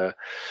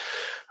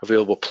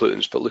available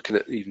pollutants, but looking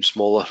at even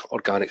smaller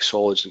organic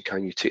solids, and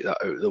can you take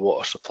that out of the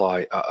water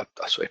supply at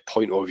a sort of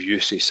point of view,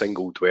 say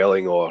single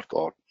dwelling or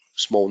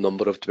small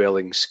number of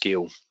dwelling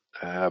scale.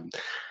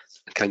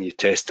 Can you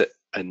test it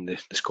in the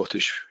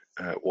Scottish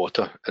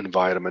water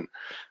environment?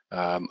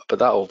 But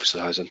that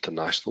obviously has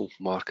international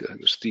market. I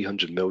think there's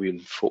 300 million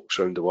folks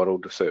around the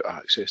world without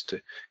access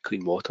to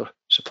clean water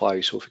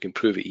supply. So if we can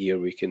prove it here,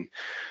 we can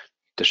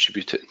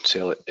distribute it and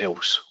sell it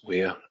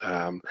elsewhere.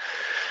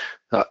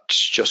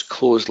 That's just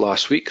closed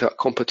last week, that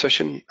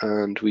competition,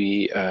 and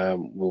we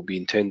will be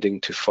intending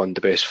to fund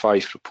the best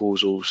 5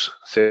 proposals,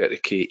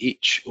 30k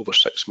each, over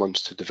 6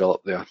 months to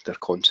develop their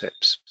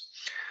concepts.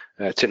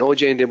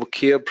 Technology enabled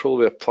care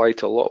probably apply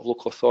to a lot of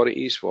local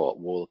authorities. Well, it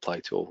will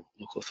apply to all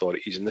local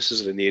authorities, and this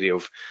is an area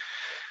of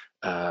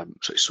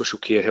sort of social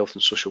care, health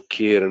and social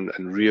care,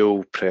 and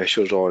real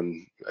pressures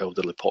on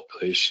elderly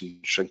population,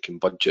 shrinking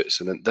budgets.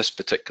 And this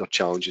particular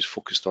challenge is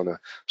focused on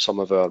some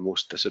of our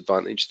most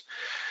disadvantaged,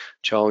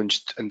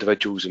 challenged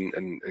individuals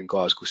in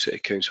Glasgow City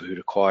Council who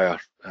require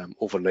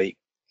overnight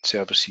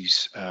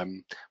services,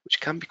 which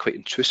can be quite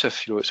intrusive.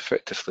 It's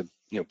effectively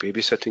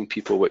babysitting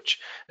people, which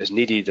is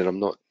needed, and I'm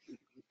not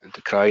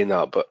decrying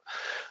that, but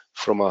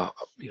from a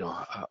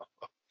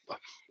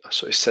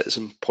sort of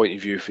citizen point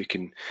of view, if we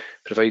can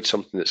provide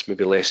something that's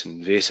maybe less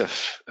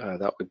invasive,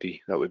 that would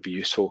be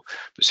useful.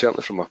 But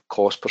certainly from a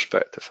cost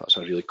perspective, that's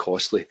a really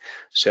costly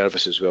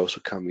service as well.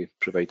 So can we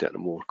provide it in a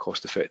more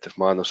cost-effective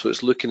manner? So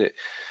it's looking at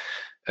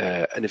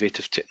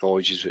innovative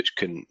technologies which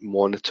can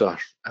monitor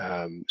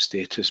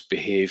status,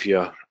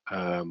 behaviour,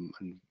 and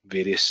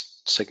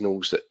various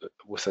signals that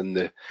within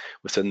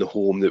the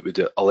home that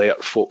would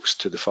alert folks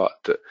to the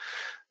fact that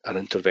an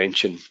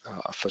intervention,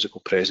 a physical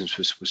presence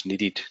was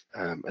needed,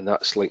 and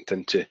that's linked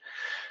into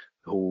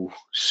the whole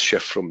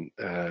shift from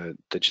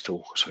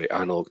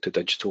analog to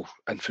digital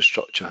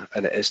infrastructure.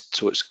 And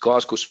it's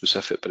Glasgow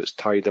specific, but it's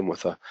tied in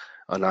with a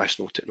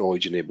national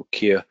technology enabled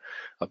care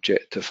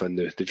objective. And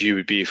the view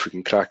would be, if we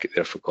can crack it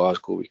there for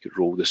Glasgow, we could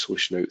roll the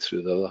solution out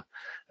through the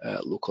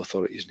other local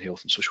authorities and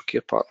health and social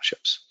care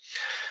partnerships.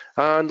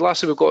 And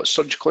lastly, we've got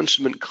surgical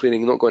instrument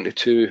cleaning. Not going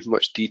into too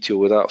much detail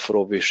with that for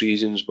obvious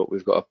reasons, but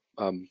we've got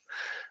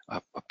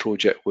a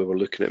project where we're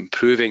looking at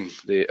improving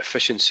the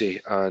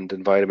efficiency and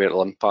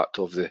environmental impact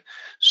of the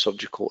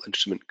surgical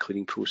instrument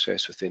cleaning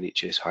process with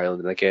NHS Highland.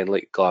 And again,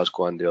 like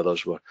Glasgow and the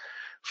others, we're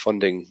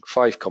funding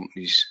 5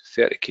 companies,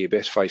 30k,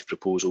 best 5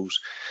 proposals,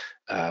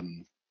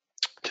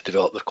 to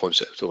develop their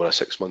concept over a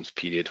 6-month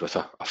period, with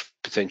a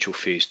potential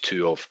phase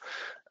 2 of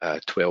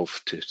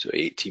 12 to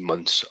 18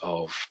 months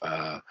of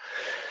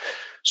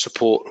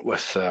support,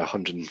 with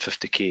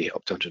 150k,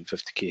 up to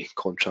 150k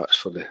contracts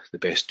for the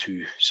best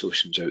 2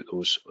 solutions out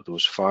of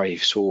those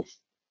 5. So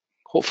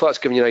hopefully that's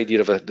giving you an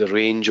idea of the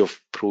range of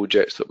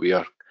projects that we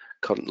are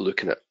currently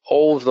looking at.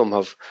 All of them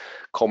have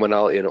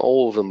commonality, and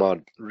all of them are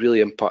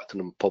really impacting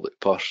on the public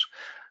purse,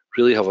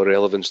 really have a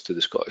relevance to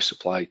the Scottish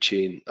supply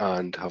chain,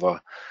 and have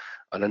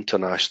an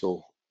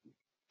international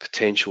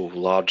potential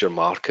larger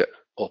market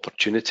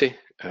opportunity.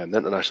 The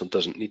international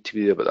doesn't need to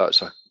be there, but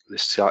that's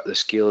the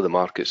scale of the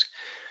market's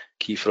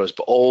key for us.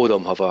 But all of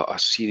them have a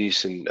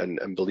serious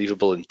and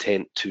believable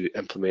intent to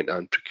implement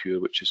and procure,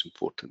 which is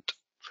important.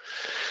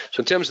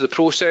 So in terms of the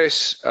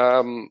process,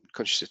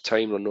 conscious of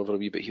time, running over a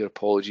wee bit here,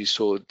 apologies.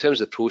 So in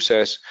terms of the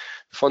process,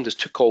 the fund has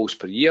 2 calls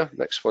per year.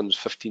 Next one's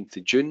 15th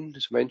of June,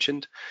 as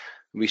mentioned.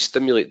 We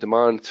stimulate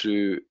demand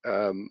through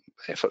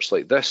efforts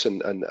like this,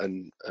 and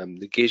the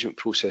engagement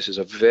process is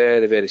a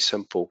very, very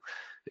simple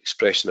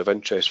expression of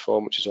interest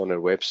form, which is on our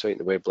website, and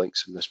the web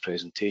links in this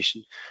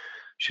presentation.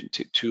 Shouldn't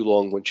take too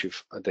long once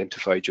you've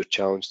identified your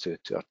challenge to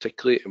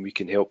articulate, and we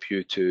can help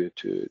you to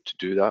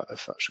do that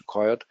if that's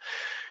required.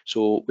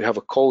 So we have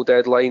a call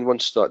deadline.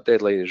 Once that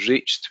deadline is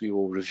reached, we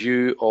will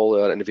review all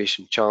our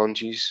innovation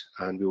challenges,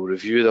 and we will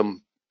review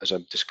them as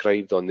I've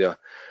described on their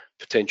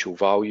potential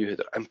value,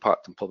 their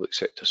impact on public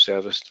sector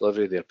service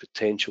delivery, their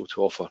potential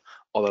to offer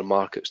other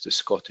markets to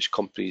Scottish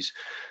companies,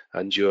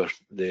 and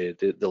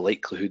the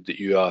likelihood that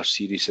you are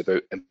serious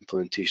about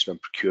implementation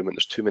and procurement.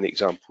 There's too many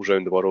examples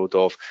around the world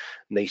of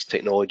nice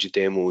technology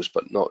demos,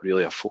 but not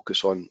really a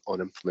focus on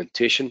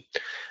implementation.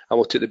 And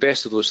we'll take the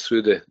best of those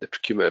through the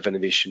procurement of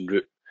innovation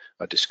route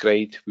I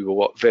described. We will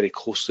work very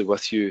closely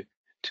with you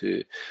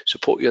to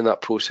support you in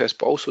that process,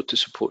 but also to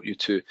support you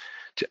to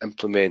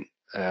implement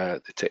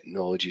the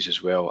technologies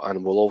as well,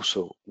 and we'll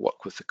also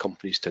work with the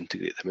companies to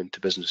integrate them into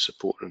business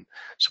support and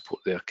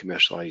support their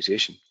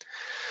commercialisation.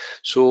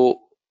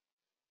 So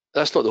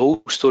that's not the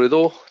whole story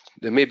though.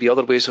 There may be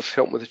other ways of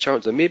helping with the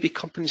challenge. There may be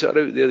companies that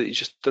are out there that you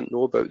just didn't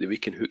know about that we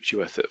can hook you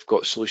with that have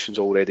got solutions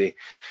already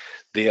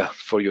there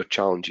for your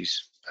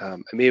challenges.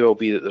 It may well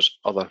be that there's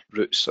other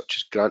routes such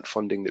as grant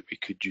funding that we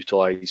could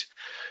utilise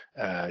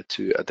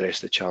to address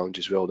the challenge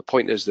as well. The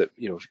point is that,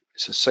 you know,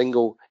 it's a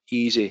single,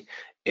 easy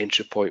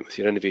entry point with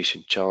your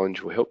innovation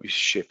challenge. We'll help you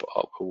shape it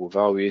up, we'll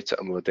evaluate it,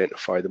 and we'll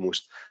identify the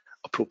most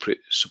appropriate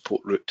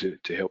support route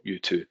to help you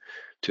to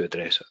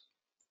address it.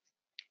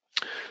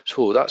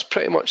 So that's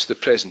pretty much the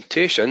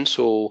presentation.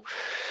 So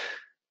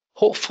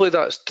hopefully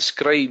that's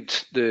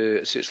described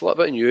it's a little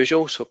bit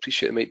unusual, so I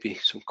appreciate there might be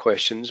some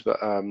questions, but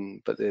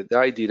the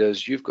idea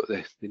is you've got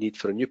the need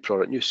for a new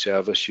product, new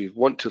service, you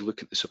want to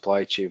look at the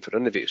supply chain for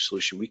an innovative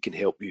solution. We can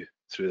help you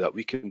through that.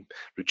 We can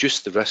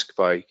reduce the risk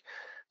by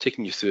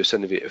taking you through this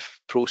innovative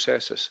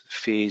process, this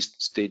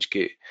phased stage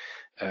gate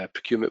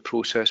procurement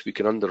process. We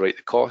can underwrite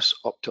the costs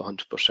up to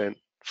 100%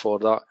 for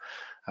that.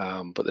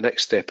 But the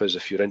next step is,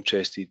 if you're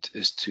interested,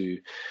 is to,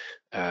 you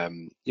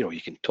know,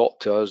 you can talk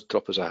to us,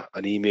 drop us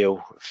an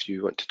email if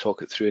you want to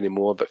talk it through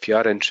anymore. But if you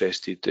are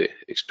interested, the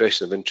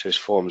expression of interest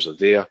forms are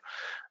there.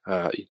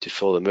 You need to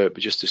fill them out,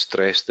 but just to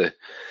stress the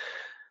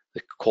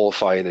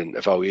qualifying and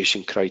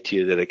evaluation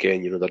criteria there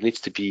again, you know, there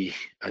needs to be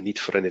a need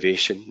for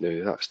innovation.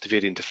 Now, that's to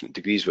varying different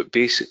degrees, but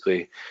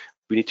basically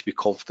we need to be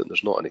confident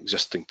there's not an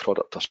existing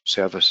product or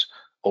service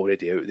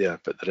already out there,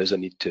 but there is a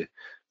need to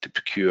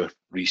procure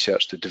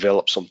research to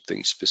develop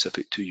something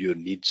specific to your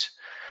needs.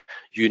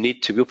 You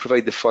need to, we'll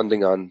provide the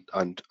funding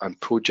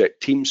and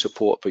project team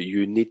support, but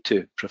you need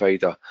to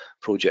provide a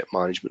project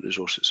management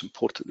resource. It's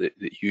important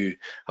that you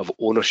have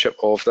ownership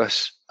of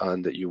this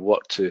and that you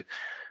work to,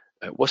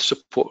 with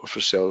support for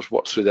yourselves,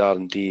 work through the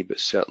R&D, but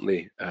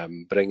certainly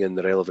bring in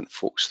the relevant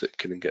folks that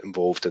can get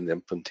involved in the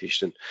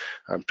implementation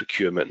and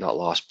procurement. And that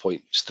last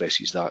point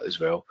stresses that as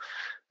well.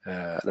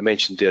 And I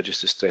mentioned there,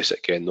 just to stress it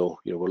again though,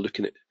 you know, we're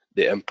looking at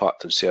the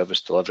impact on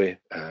service delivery,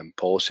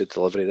 policy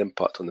delivery, the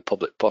impact on the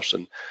public purse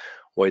and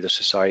wider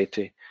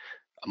society,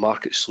 a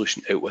market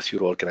solution out with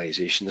your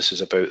organisation. This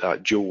is about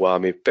that dual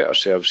whammy, better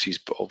services,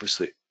 but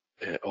obviously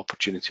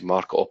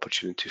market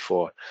opportunity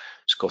for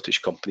Scottish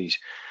companies.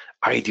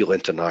 Ideal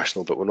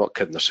international, but we're not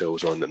kidding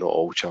ourselves on that not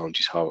all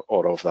challenges are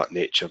of that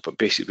nature, but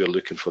basically we're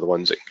looking for the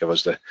ones that can give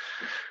us the,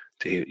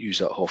 to use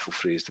that awful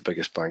phrase, the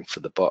biggest bang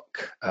for the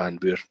buck.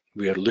 And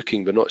we're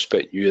looking, we're not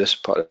expecting you, this is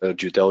part of our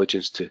due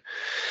diligence, to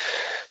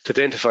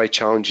identify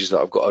challenges that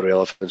have got a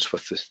relevance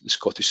with the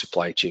Scottish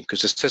supply chain,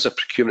 because this is a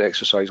procurement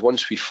exercise.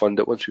 Once we fund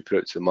it, once we put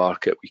it to the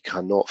market, we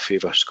cannot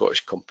favour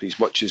Scottish companies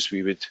much as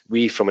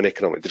we from an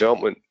economic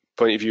development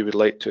point of view would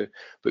like to,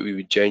 but we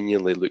would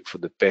genuinely look for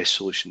the best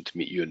solution to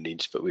meet your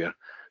needs. But we are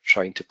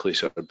trying to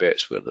place our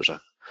bets where there's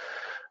a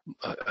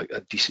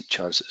decent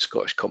chance that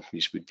Scottish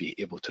companies would be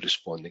able to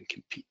respond and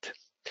compete.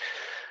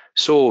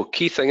 So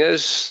key thing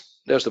is,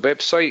 there's the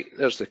website,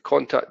 there's the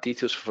contact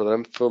details for the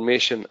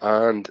information,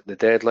 and the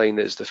deadline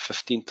is the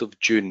 15th of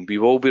June. We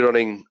will be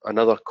running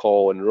another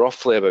call in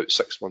roughly about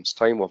 6 months'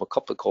 time. We'll have a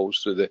couple of calls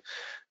through the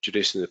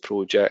duration of the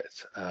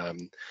project,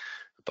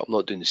 but I'm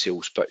not doing the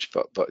sales pitch,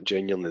 but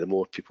genuinely the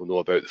more people know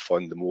about the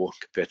fund, the more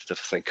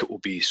competitive I think it will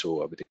be.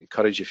 So I would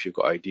encourage you, if you've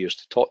got ideas,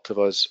 to talk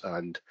to us,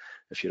 and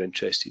if you're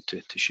interested,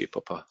 to shape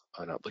up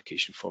an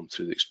application form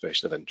through the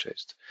expression of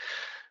interest.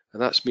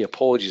 And that's me.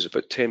 Apologies,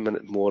 about 10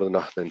 minutes more than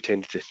I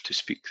intended to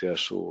speak there.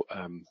 So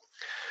I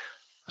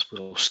suppose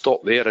I'll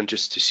stop there and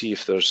just to see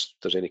if there's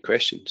any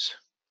questions.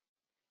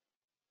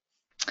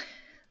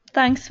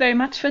 Thanks very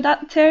much for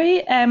that,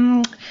 Terry.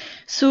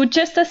 So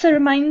just as a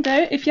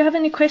reminder, if you have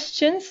any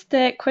questions,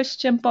 the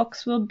question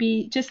box will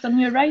be just on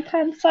your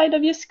right-hand side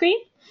of your screen,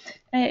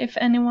 if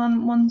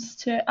anyone wants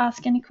to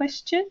ask any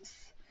questions.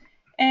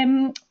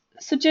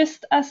 So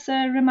just as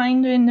a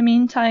reminder in the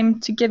meantime,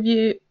 to give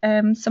you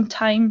some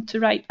time to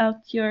write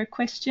out your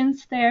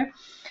questions there,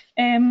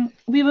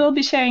 we will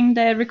be sharing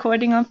the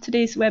recording of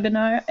today's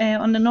webinar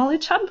on the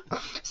Knowledge Hub.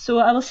 So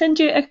I will send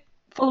you a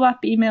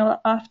follow-up email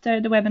after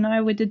the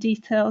webinar with the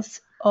details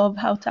of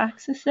how to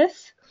access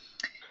this.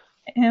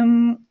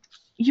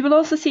 You will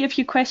also see a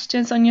few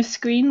questions on your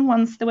screen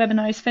once the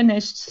webinar is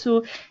finished.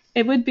 So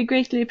it would be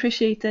greatly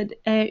appreciated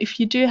if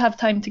you do have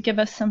time to give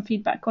us some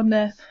feedback on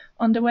the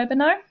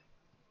webinar.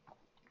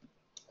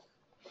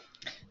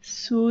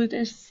 So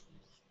there's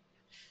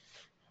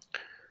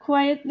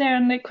quiet there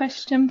on the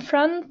question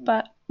front,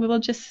 but we will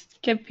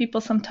just give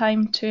people some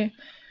time to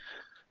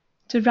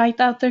write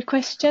out their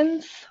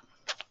questions.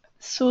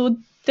 So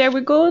there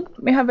we go.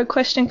 We have a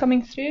question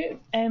coming through.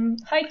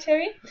 Hi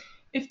Terry,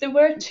 if there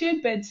were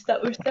two bids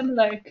that were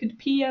similar, could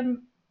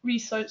PM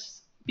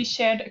resource be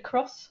shared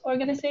across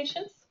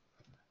organisations?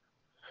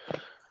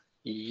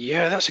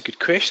 Yeah, that's a good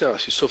question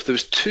actually. So if there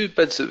was two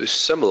bids that were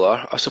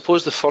similar, I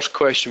suppose the first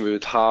question we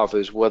would have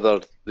is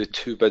whether the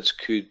two bids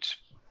could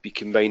be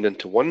combined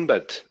into one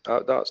bid.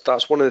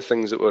 That's one of the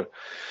things that we're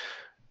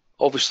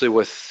obviously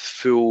with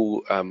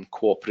full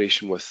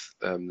cooperation with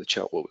what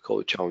we call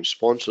the challenge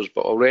sponsors,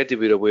 but already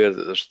we're aware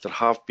that there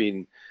have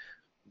been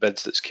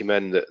bids that's come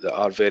in that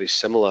are very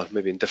similar,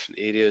 maybe in different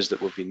areas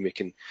that we've been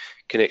making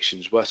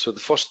connections with. So the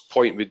first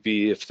point would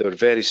be, if they're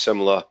very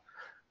similar,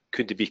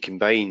 could they be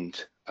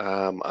combined?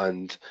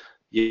 And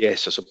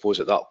yes, I suppose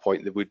at that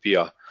point there would be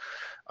a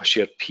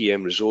shared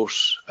PM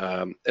resource.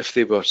 If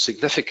they were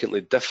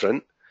significantly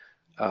different,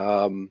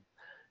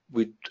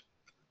 would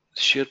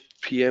shared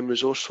PM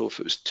resource, so if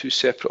it was two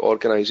separate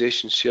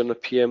organisations sharing a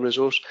PM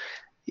resource,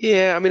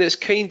 yeah, I mean, it's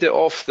kind of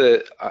off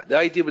the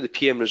idea with the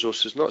PM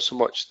resource is not so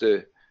much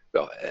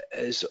well, it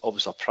is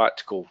obviously a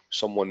practical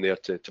someone there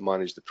to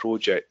manage the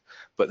project,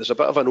 but there's a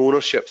bit of an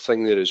ownership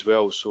thing there as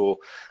well. So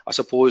I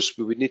suppose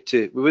we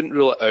wouldn't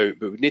rule it out,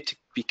 but we'd need to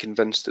be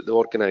convinced that the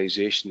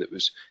organisation that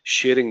was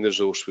sharing the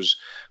resource was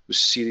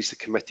seriously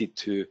committed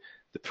to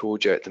the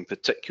project, and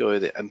particularly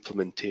the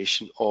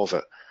implementation of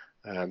it.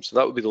 So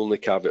that would be the only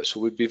caveat. So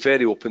we'd be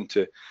very open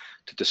to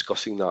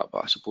discussing that,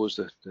 but I suppose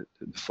the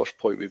first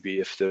point would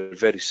be, if they're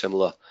very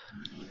similar,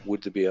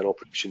 would there be an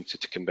opportunity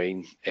to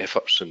combine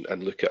efforts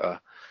and look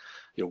at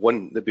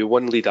there'd be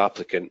one lead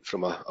applicant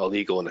from a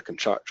legal and a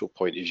contractual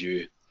point of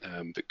view,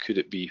 but could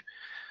it be,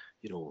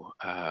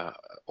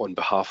 on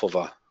behalf of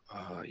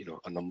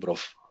a number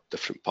of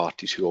different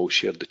parties who all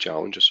shared the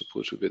challenge, I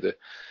suppose would be the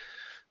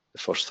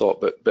first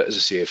thought. But as I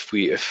say,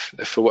 if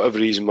for whatever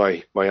reason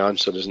my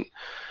answer isn't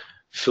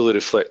fully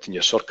reflecting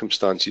your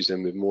circumstances,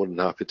 then we're more than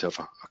happy to have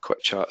a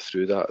quick chat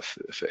through that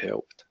if it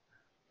helped.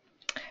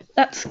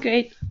 That's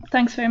great.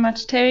 Thanks very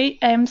much, Terry.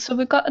 So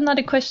we've got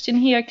another question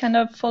here, kind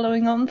of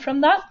following on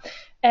from that.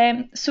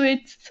 So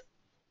it's,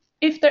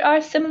 if there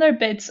are similar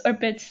bids or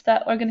bids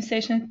that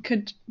organisation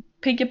could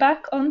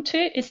piggyback onto,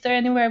 is there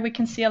anywhere we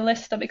can see a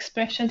list of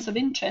expressions of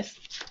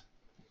interest?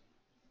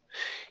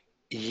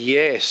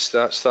 Yes,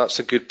 that's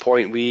a good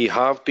point. We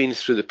have been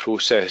through the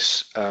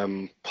process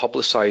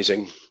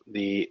publicising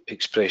the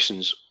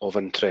expressions of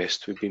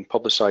interest. We've been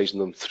publicising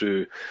them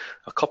through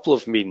a couple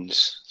of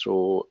means.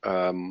 So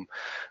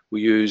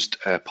we used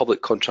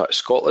Public Contract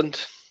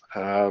Scotland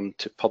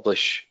to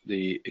publish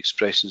the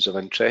expressions of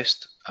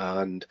interest,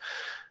 and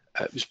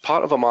it was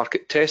part of a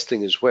market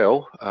testing as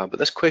well, but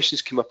this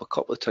question's come up a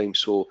couple of times.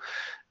 So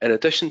in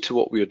addition to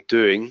what we're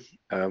doing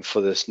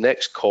for this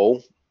next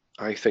call,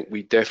 I think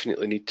we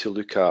definitely need to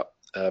look at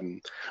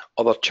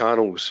other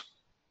channels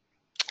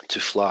to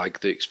flag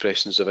the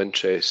expressions of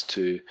interest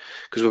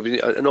because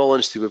in all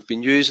honesty, we've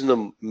been using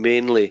them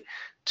mainly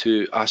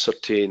to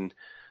ascertain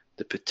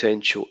the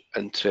potential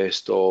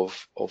interest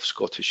of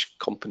Scottish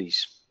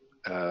companies,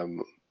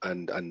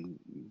 and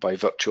by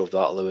virtue of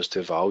that allow us to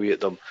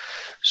evaluate them.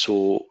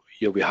 So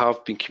we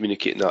have been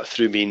communicating that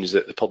through means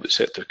that the public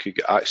sector could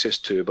get access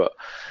to, but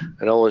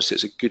in all honesty,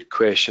 it's a good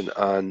question,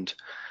 and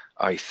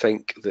I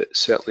think that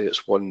certainly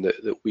it's one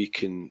that we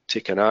can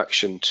take an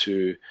action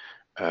to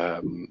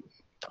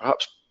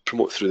perhaps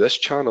promote through this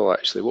channel.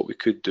 Actually, what we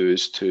could do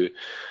is to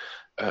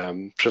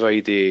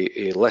provide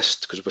a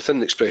list, because within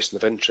the expression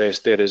of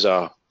interest there is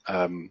a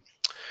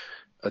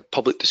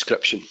public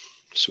description.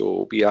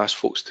 So we ask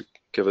folks to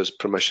give us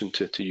permission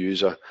to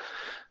use a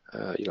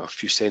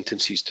few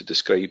sentences to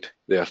describe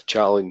their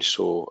challenge.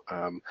 So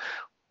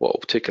what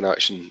we'll take an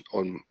action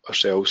on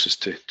ourselves is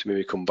to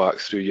maybe come back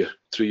through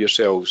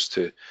yourselves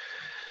to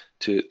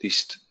at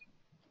least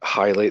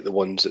highlight the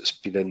ones that's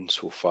been in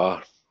so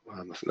far.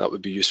 I think that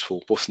would be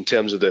useful, both in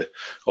terms of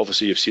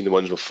obviously you've seen the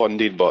ones we've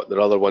funded, but there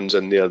are other ones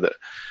in there that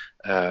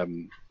we're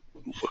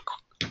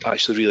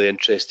actually really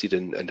interested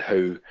in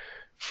how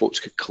folks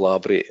could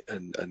collaborate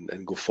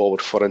and go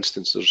forward. For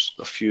instance, there's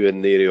a few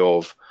in the area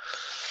of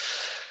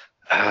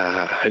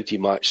how do you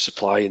match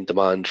supply and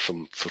demand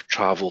for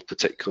travel,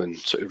 particularly in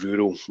sort of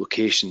rural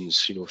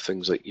locations,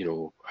 things like,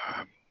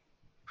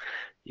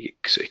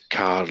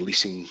 car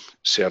leasing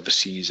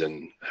services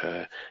and,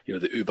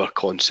 the Uber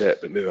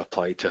concept, but maybe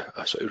applied to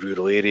a sort of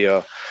rural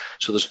area.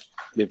 So there's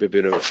maybe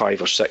been about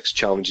 5 or 6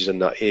 challenges in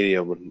that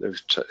area. We're now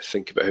trying to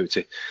think about how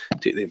to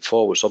take them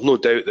forward. So I've no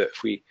doubt that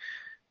if we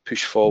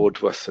push forward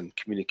with and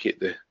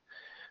communicate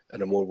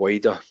in a more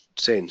wider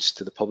sense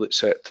to the public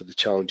sector the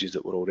challenges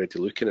that we're already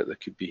looking at, there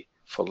could be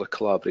further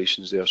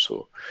collaborations there.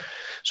 So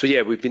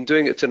yeah, we've been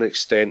doing it to an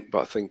extent,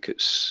 but I think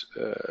it's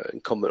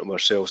incumbent on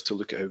ourselves to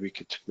look at how we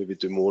could maybe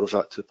do more of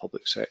that to the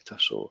public sector.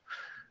 So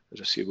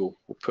as I say, we'll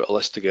put a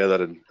list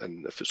together,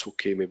 and if it's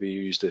okay, maybe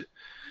use the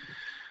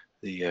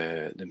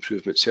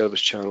improvement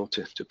service channel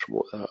to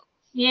promote that.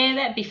 Yeah,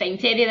 that'd be fine,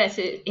 Terry. That's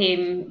it.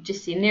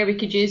 Just saying there, we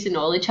could use the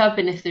Knowledge Hub,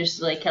 and if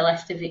there's like a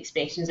list of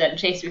expressions of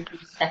interest, we could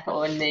stick it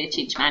on the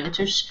Change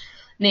Managers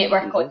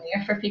network on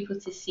there for people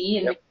to see,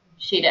 and we can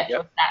share it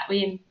that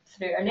way and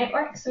through our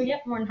network. So yeah,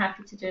 more than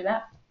happy to do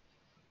that.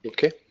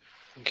 Okay,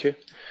 thank you.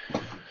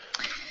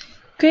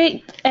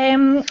 Great.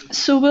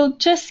 So we'll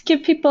just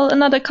give people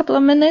another couple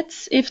of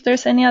minutes if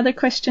there's any other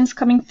questions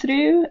coming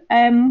through.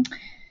 In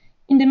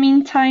the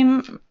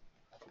meantime,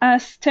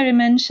 as Terry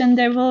mentioned,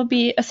 there will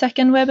be a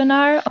second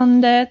webinar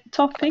on the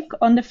topic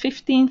on the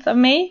 15th of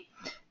May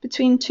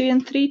between 2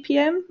 and 3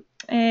 p.m.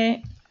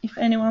 if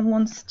anyone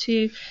wants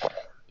to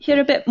hear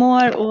a bit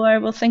more or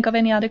will think of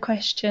any other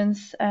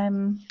questions,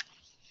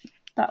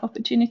 that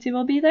opportunity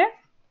will be there.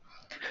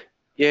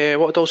 Yeah,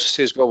 what I'd also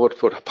say as well, what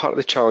part of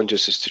the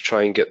challenges is to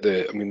try and get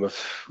the. I mean,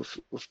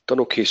 we've done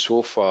okay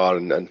so far,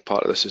 and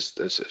part of this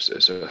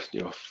is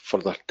a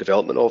further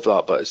development of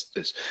that. But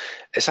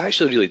it's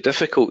actually really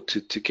difficult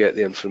to get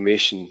the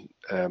information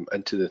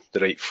into the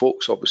right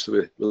folks. Obviously,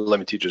 with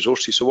limited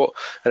resources. So,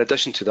 in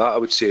addition to that, I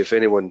would say if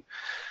anyone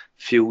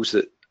feels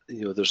that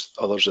there's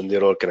others in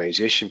their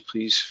organisation,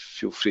 please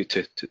feel free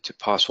to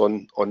pass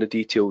on the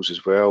details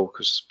as well,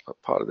 because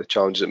part of the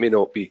challenge, it may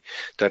not be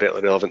directly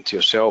relevant to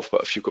yourself,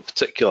 but if you've got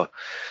particular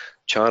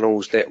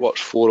channels,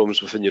 networks,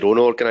 forums within your own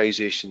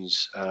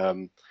organisations,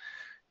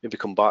 maybe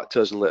come back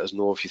to us and let us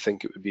know if you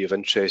think it would be of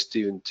interest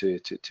even to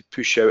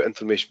push out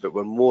information. But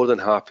we're more than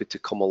happy to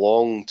come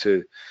along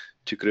to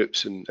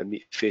groups and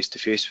meet face to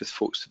face with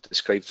folks to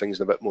describe things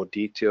in a bit more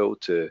detail,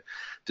 to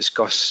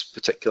discuss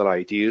particular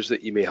ideas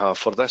that you may have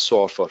for this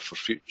or for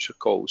future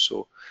calls.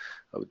 So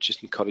I would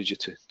just encourage you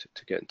to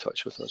get in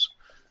touch with us.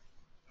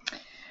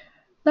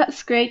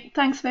 That's great.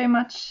 Thanks very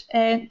much,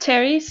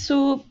 Terry.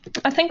 So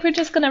I think we're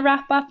just going to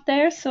wrap up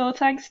there. So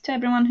thanks to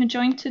everyone who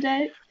joined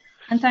today.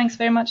 And thanks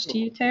very much to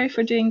you, Terry,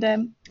 for doing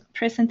the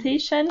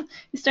presentation.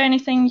 Is there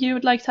anything you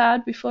would like to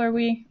add before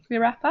we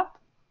wrap up?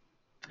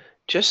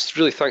 Just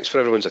really thanks for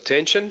everyone's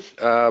attention,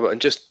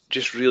 and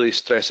just really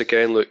stress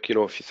again, look,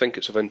 if you think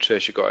it's of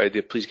interest, you've got an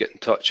idea, please get in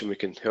touch and we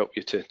can help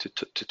you to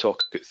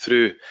talk it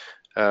through.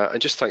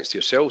 And just thanks to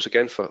yourselves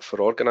again for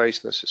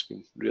organising this. It's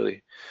been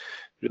really,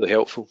 really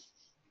helpful.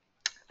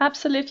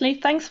 Absolutely.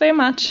 Thanks very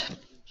much.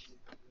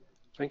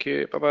 Thank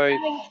you. Bye-bye.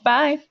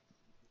 Bye.